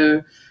prepared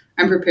to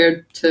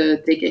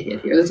take a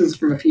hit here. This is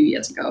from a few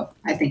years ago.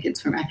 I think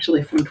it's from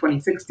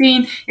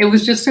 2016. It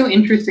was just so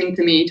interesting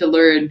to me to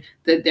learn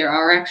that there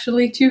are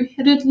actually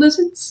 2-headed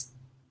lizards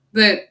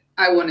that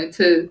I wanted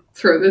to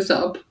throw this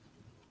up.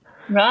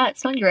 Right,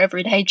 it's not your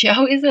everyday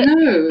Joe, is it?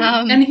 No,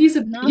 and he's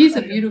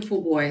a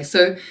beautiful boy.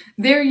 So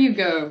there you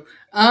go.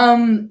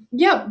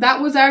 That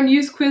was our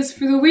news quiz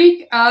for the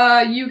week.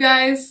 You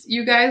guys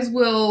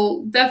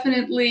will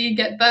definitely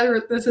get better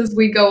at this as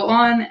we go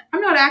on.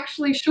 I'm not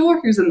actually sure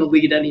who's in the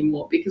lead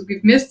anymore because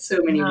we've missed so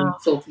many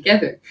weeks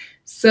altogether.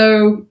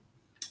 So,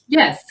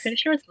 yes, pretty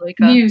sure it's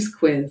Luca. News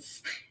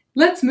quiz.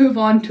 Let's move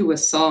on to a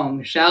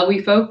song, shall we,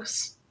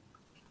 folks?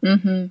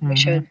 Mm-hmm. We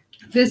should.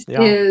 This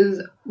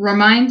is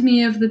Remind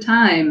Me of the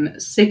Time,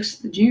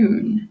 6th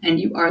June, and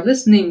you are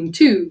listening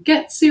to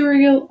Get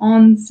Serial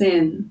on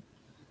Sin.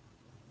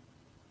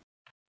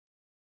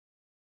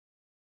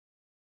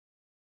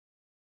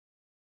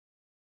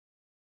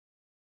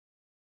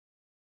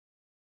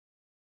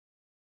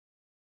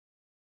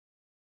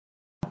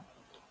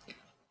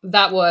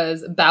 That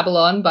was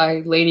Babylon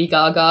by Lady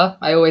Gaga.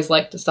 I always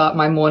like to start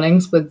my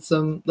mornings with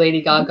some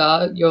Lady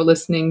Gaga. You're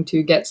listening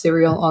to Get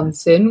Serial on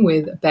Sin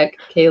with Beck,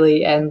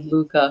 Kaylee, and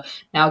Luca.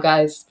 Now,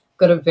 guys,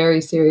 got a very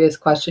serious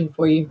question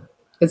for you.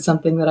 It's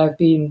something that I've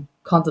been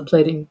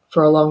contemplating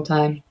for a long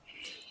time.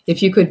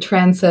 If you could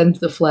transcend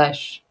the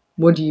flesh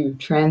would you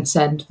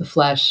transcend the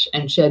flesh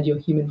and shed your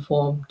human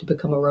form to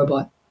become a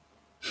robot?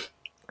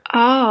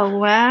 Oh,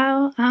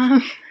 wow.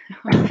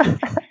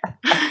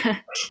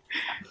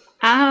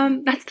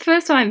 That's the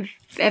first time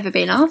I've ever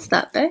been asked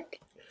that, Beck.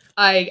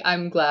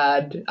 I'm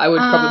glad. I would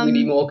probably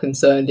be more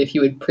concerned if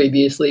you had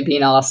previously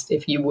been asked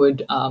if you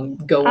would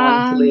go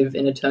on to live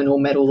an eternal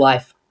metal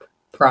life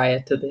prior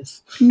to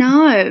this.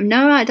 No,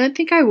 I don't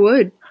think I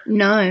would.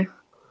 No.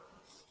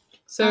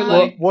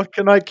 So, what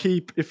can I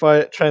keep if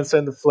I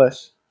transcend the flesh?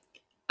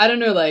 I don't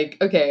know,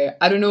 okay,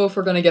 I don't know if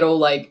we're going to get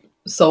all,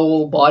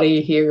 soul body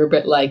here,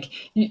 but,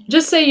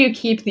 just say you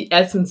keep the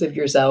essence of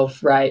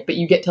yourself, right, but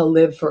you get to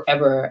live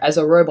forever as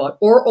a robot,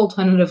 or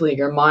alternatively,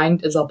 your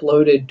mind is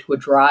uploaded to a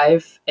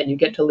drive, and you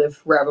get to live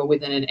forever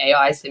within an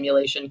AI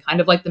simulation, kind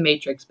of like the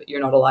Matrix, but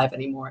you're not alive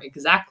anymore,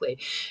 exactly,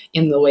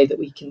 in the way that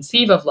we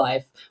conceive of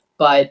life,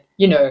 but,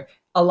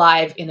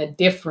 alive in a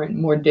different,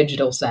 more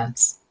digital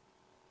sense.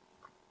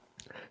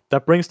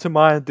 That brings to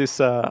mind this,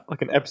 an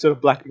episode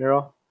of Black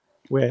Mirror,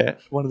 where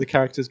one of the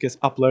characters gets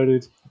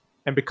uploaded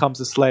and becomes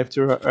a slave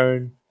to her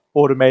own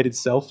automated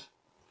self.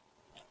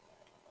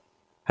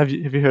 Have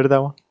you heard of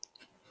that one?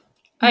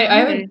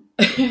 I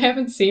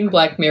haven't seen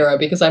Black Mirror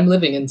because I'm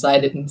living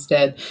inside it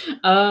instead.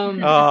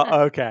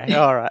 Oh, okay,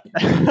 all right.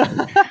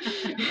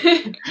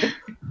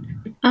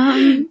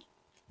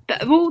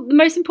 Well, the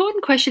most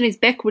important question is,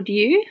 Beck, would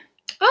you?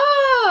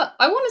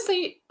 I want to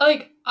say,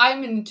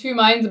 I'm in two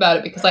minds about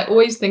it because I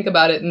always think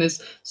about it in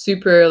this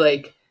super,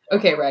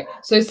 okay, right.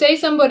 So say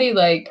somebody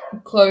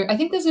Chloe, I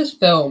think there's this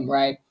film,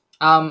 right?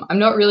 I'm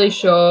not really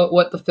sure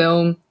what the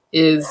film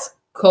is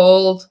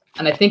called,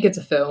 and I think it's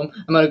a film.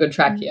 I'm on a good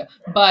track here.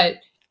 But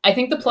I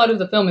think the plot of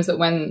the film is that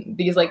when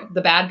these,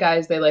 the bad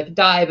guys, they,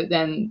 die, but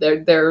then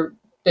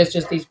there's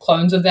just these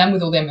clones of them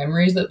with all their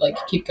memories that,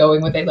 keep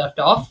going where they left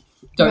off.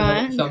 Don't know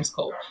what the film's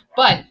called.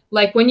 But,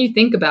 when you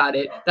think about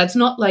it, that's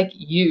not,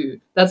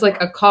 you. That's,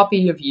 a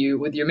copy of you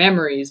with your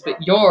memories, but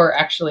you're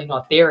actually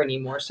not there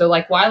anymore. So,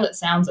 while it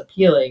sounds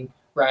appealing,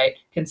 right,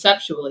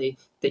 conceptually,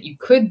 that you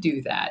could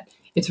do that,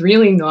 it's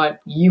really not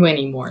you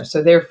anymore.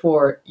 So,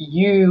 therefore,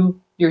 you,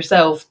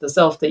 yourself, the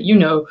self that you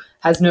know,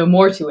 has no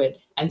more to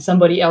it. And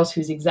somebody else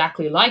who's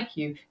exactly like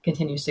you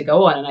continues to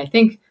go on. And I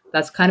think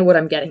that's kind of what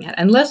I'm getting at.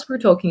 Unless we're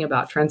talking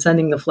about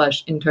transcending the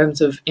flesh in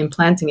terms of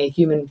implanting a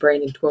human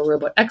brain into a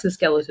robot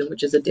exoskeleton,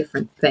 which is a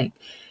different thing.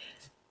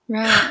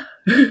 Right.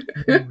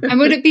 And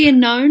would it be a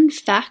known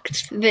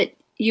fact that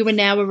you are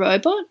now a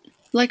robot?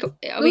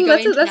 Are we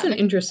going that's an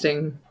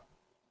interesting...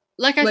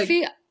 I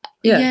feel...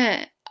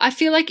 Yeah. I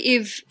feel like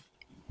if...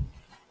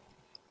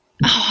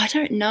 Oh, I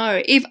don't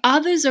know. If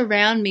others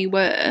around me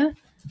were...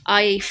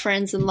 i.e.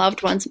 friends and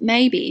loved ones,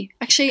 maybe.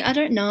 Actually, I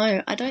don't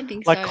know. I don't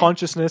think so.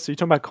 Consciousness? Are you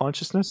talking about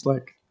consciousness?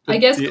 I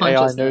guess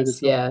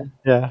consciousness, yeah.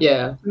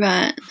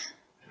 Right.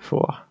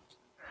 Sure.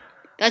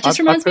 That just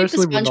reminds me of the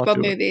SpongeBob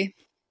movie.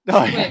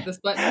 Oh, wait,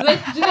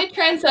 do they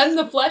transcend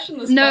the flesh in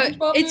the SpongeBob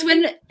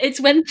movie? It's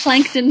when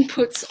Plankton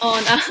puts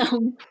on...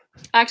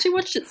 I actually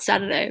watched it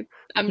Saturday.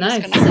 I'm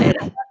just going to say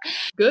it.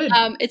 Good.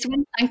 It's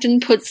when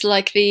Plankton puts,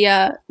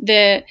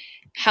 the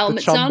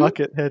helmets the chum on.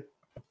 Bucket head.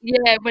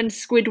 Yeah, when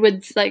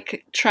Squidward's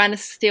trying to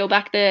steal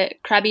back the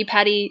Krabby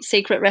Patty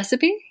secret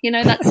recipe,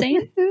 that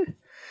scene?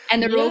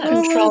 And they're all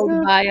controlled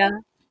via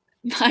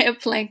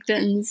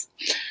Plankton's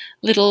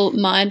little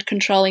mind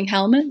controlling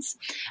helmets.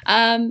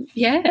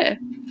 Yeah.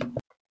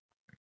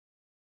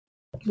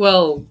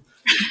 Well,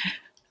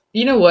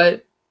 you know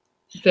what?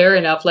 Fair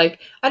enough. I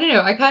don't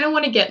know. I kind of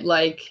want to get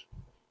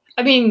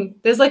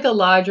there's a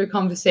larger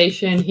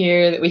conversation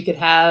here that we could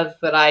have,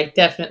 but I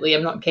definitely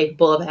am not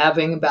capable of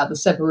having about the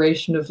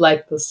separation of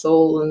the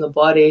soul and the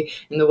body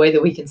and the way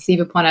that we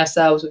conceive upon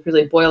ourselves, which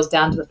really boils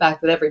down to the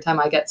fact that every time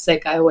I get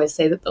sick, I always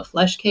say that the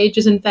flesh cage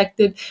is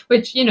infected,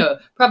 which,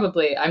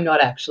 probably I'm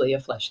not actually a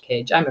flesh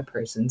cage. I'm a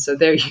person. So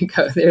there you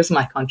go. There's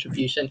my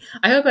contribution.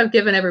 I hope I've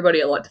given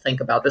everybody a lot to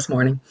think about this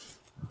morning.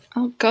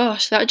 Oh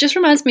gosh, that just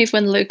reminds me of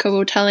when Luca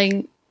were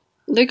telling...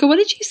 Luca, what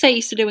did you say you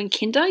used to do in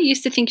kinder? You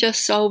used to think your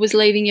soul was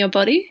leaving your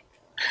body?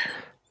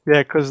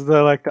 Yeah, because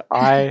the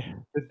eye,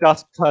 the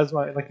dust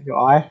plasma in your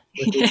eye.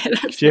 Yeah,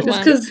 that's just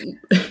because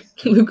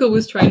Luca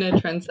was trying to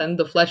transcend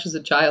the flesh as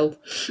a child.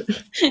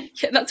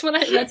 Yeah, that's what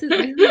it's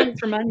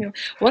reminding me of.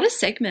 What a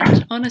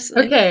segment,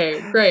 honestly.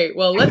 Okay, great.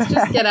 Well, let's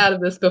just get out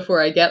of this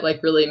before I get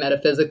really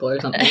metaphysical or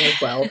something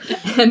as well.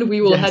 And we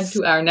will head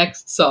to our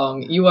next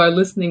song. You are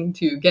listening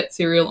to Get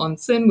Serial on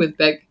Sin with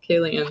Beck,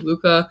 Kaylee, and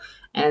Luca.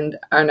 And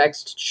our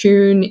next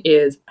tune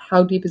is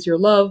How Deep Is Your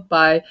Love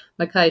by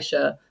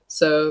Makaisha.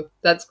 So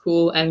that's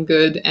cool and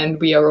good, and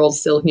we are all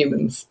still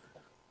humans.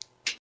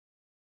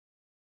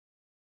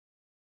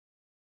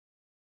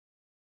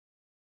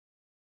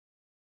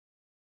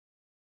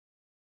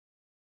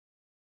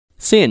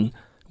 Sin,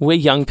 where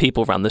young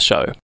people run the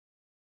show.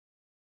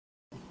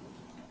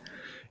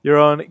 You're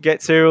on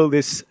Get Serial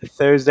this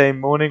Thursday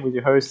morning with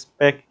your hosts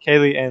Beck,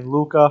 Kaylee, and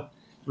Luca.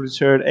 We just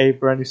heard a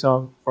brand new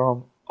song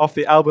off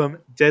the album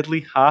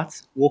Deadly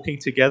Hearts, Walking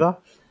Together.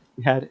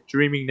 We had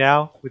Dreaming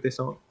Now with their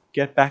song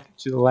Get Back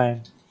to the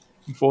Land.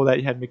 Before that,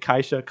 you had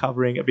Mikaisha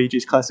covering a Bee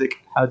Gees classic,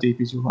 How Deep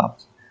Is Your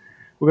Love.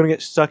 We're going to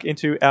get stuck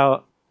into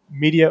our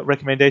media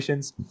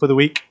recommendations for the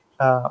week.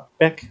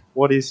 Beck,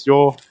 what is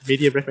your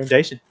media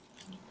recommendation?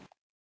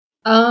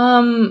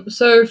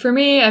 So for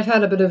me, I've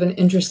had a bit of an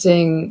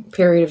interesting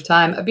period of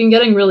time. I've been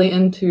getting really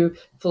into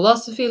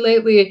philosophy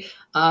lately,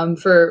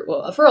 for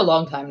a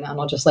long time now,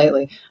 not just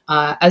lately.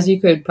 As you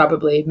could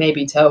probably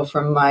maybe tell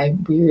from my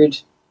weird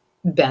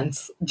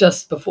bents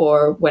just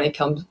before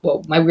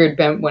my weird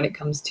bent when it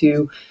comes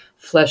to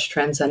flesh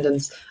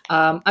transcendence.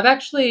 I'm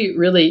actually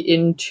really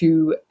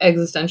into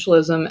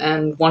existentialism,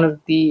 and one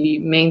of the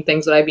main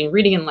things that I've been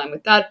reading in line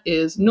with that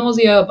is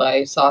Nausea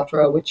by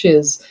Sartre, which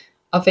is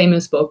a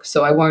famous book,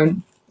 so I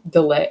won't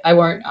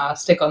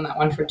stick on that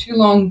one for too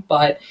long,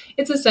 but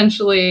it's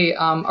essentially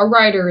a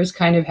writer is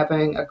kind of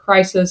having a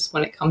crisis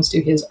when it comes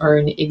to his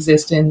own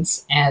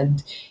existence,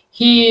 and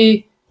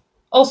he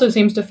also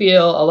seems to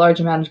feel a large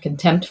amount of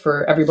contempt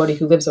for everybody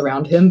who lives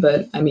around him,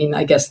 but I mean,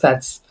 I guess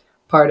that's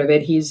part of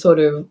it. He's sort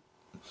of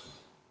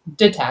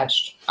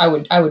detached. I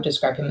would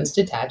describe him as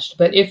detached,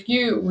 but if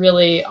you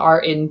really are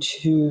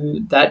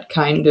into that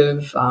kind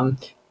of,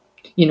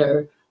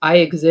 I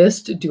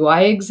exist, do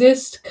I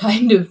exist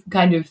kind of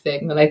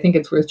thing, then I think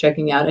it's worth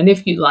checking out. And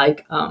if you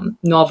like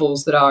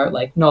novels that are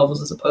like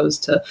novels as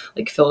opposed to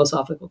like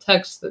philosophical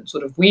texts that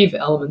sort of weave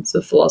elements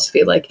of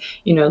philosophy, like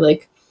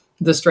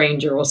The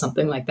Stranger or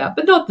something like that,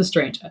 but not The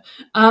Stranger,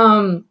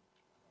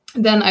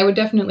 then I would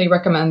definitely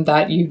recommend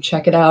that you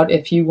check it out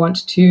if you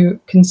want to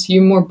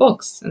consume more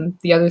books. And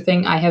the other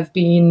thing I have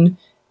been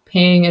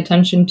paying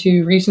attention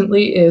to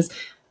recently is,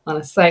 on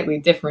a slightly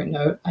different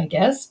note, I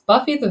guess,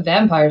 Buffy the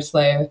Vampire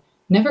Slayer.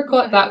 Never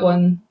caught that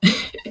one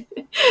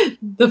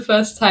the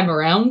first time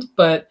around,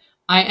 but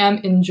I am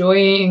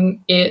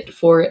enjoying it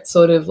for its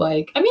sort of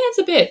like, I mean, it's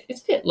a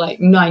bit like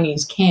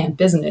 90s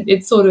camp, isn't it?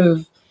 It's sort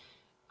of,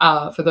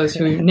 for those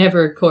who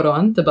never caught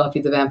on to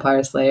Buffy the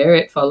Vampire Slayer,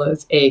 it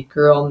follows a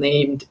girl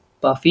named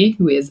Buffy,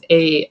 who is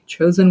a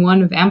chosen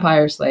one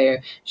vampire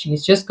slayer.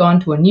 She's just gone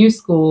to a new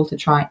school to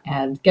try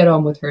and get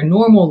on with her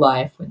normal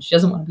life when she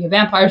doesn't want to be a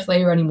vampire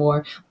slayer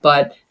anymore,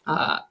 but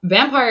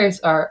vampires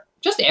are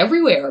just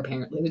everywhere,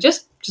 apparently. They're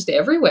just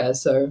everywhere,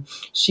 so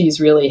she's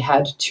really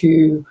had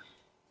to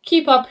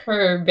keep up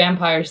her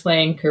vampire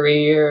slaying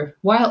career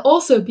while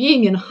also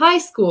being in high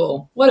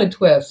school. What a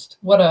twist.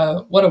 What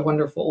a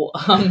wonderful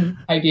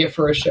idea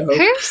for a show.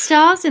 Who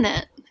stars in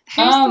it?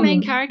 Who's the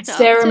main character?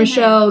 Sarah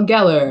Michelle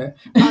Gellar.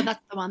 Oh,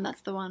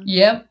 that's the one.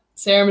 Yep,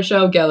 Sarah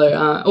Michelle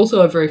Gellar.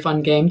 Also a very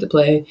fun game to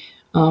play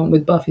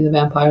with Buffy the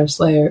Vampire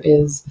Slayer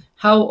is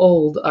how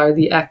old are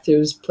the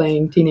actors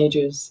playing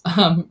teenagers?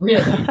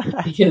 Really?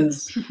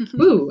 Because,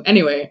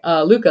 anyway,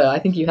 Luca, I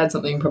think you had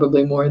something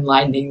probably more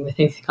enlightening than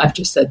anything I've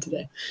just said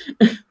today.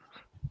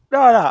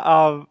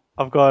 No.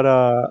 I've got.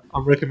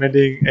 I'm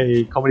recommending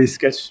a comedy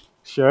sketch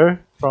show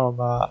from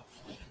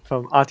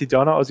Auntie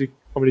Donna, Aussie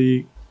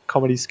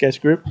comedy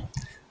sketch group.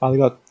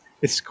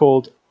 It's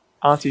called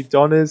Auntie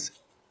Donna's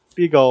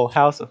Big Ol'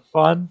 House of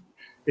Fun.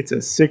 It's a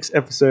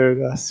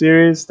 6-episode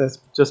series that's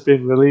just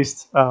been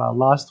released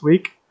last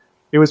week.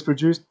 It was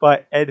produced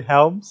by Ed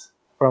Helms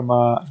from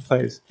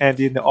plays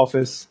Andy in The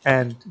Office,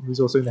 and he was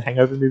also in the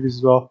Hangover movies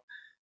as well.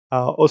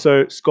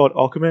 Also, Scott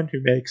Aukerman, who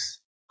makes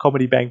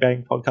Comedy Bang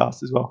Bang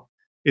podcast as well,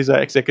 is an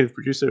executive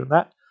producer on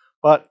that.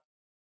 But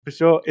for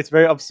sure, it's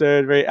very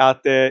absurd, very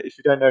out there. If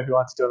you don't know who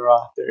Auntie Donna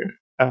are, they're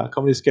a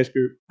comedy sketch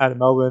group out of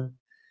Melbourne.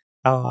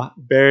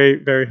 Very,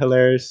 very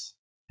hilarious.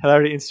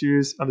 Hilarity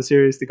ensues on the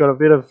series. They got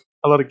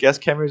a lot of guest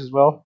cameos as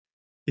well.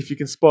 If you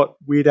can spot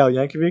Weird Al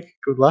Yankovic,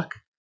 good luck.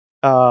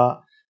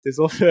 There's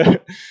also,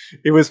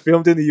 it was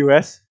filmed in the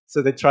US,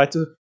 so they tried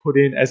to put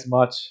in as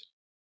much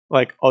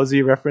like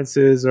Aussie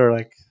references or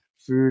like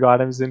food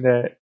items in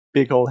their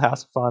Big Old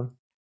House of Fun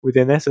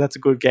within there. So that's a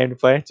good game to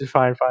play to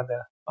try and find the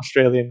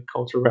Australian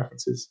cultural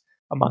references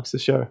amongst the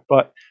show.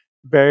 But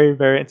very,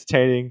 very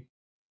entertaining,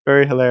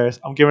 very hilarious.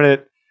 I'm giving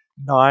it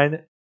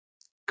 9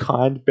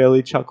 kind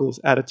belly chuckles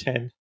out of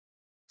 10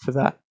 for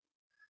that.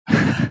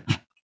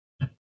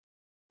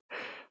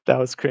 That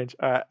was cringe.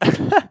 All right.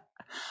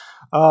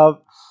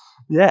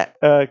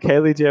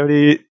 Kaylee, do you have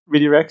any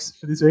video recs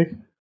for this week?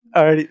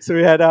 Alrighty, so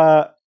we had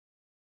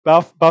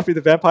Buffy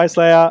the Vampire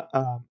Slayer,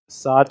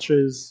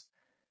 Sartre's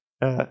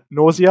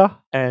Nausea,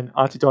 and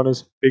Auntie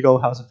Donna's Big Ol'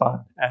 House of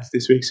Fun as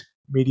this week's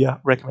media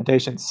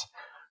recommendations.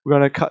 We're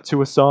going to cut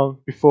to a song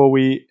before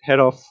we head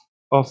off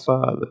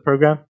the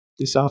program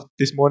this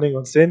morning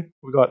on Sin.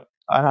 We've got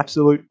an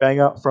absolute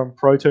banger from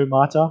Proto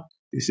Martyr.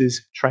 This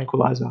is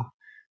Tranquilizer.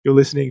 You're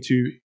listening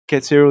to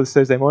Get Serial this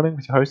Thursday morning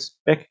with your hosts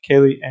Beck,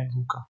 Kaylee, and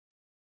Luca.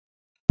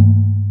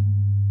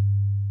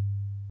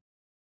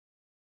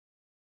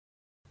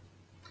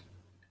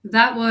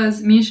 That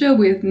was Misha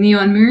with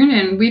Neon Moon,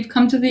 and we've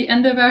come to the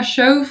end of our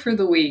show for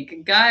the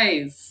week.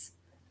 Guys,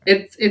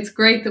 it's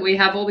great that we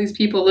have all these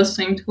people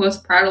listening to us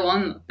prattle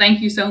on. Thank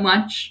you so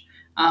much.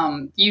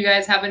 Do you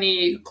guys have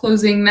any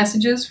closing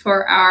messages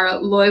for our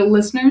loyal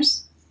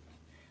listeners?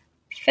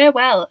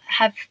 Farewell.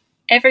 Have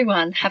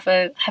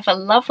a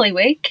lovely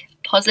week.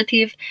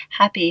 positive,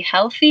 happy,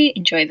 healthy,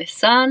 enjoy the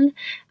sun.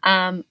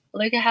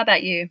 Luca, how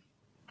about you?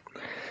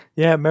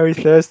 Yeah, Merry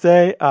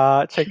Thursday.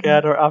 Check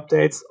out our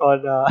updates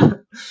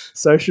on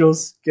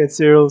socials. Get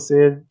Serial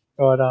Sin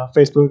on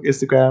Facebook,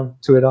 Instagram,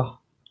 Twitter,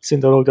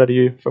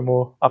 sin.org.au for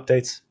more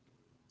updates.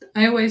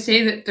 I always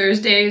say that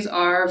Thursdays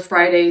are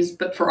Fridays,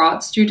 but for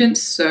art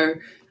students. So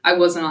I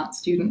was an art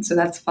student, so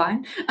that's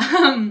fine.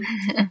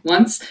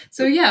 Once.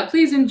 So yeah,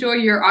 please enjoy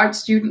your Art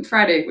Student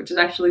Friday, which is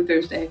actually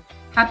Thursday.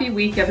 Happy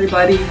week,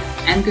 everybody,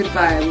 and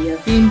goodbye. We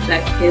have been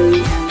Beck,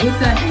 Kaylee, and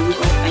Luca,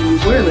 and you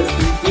were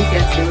listening to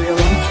Get Serial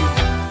on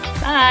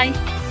Sin.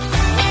 Bye.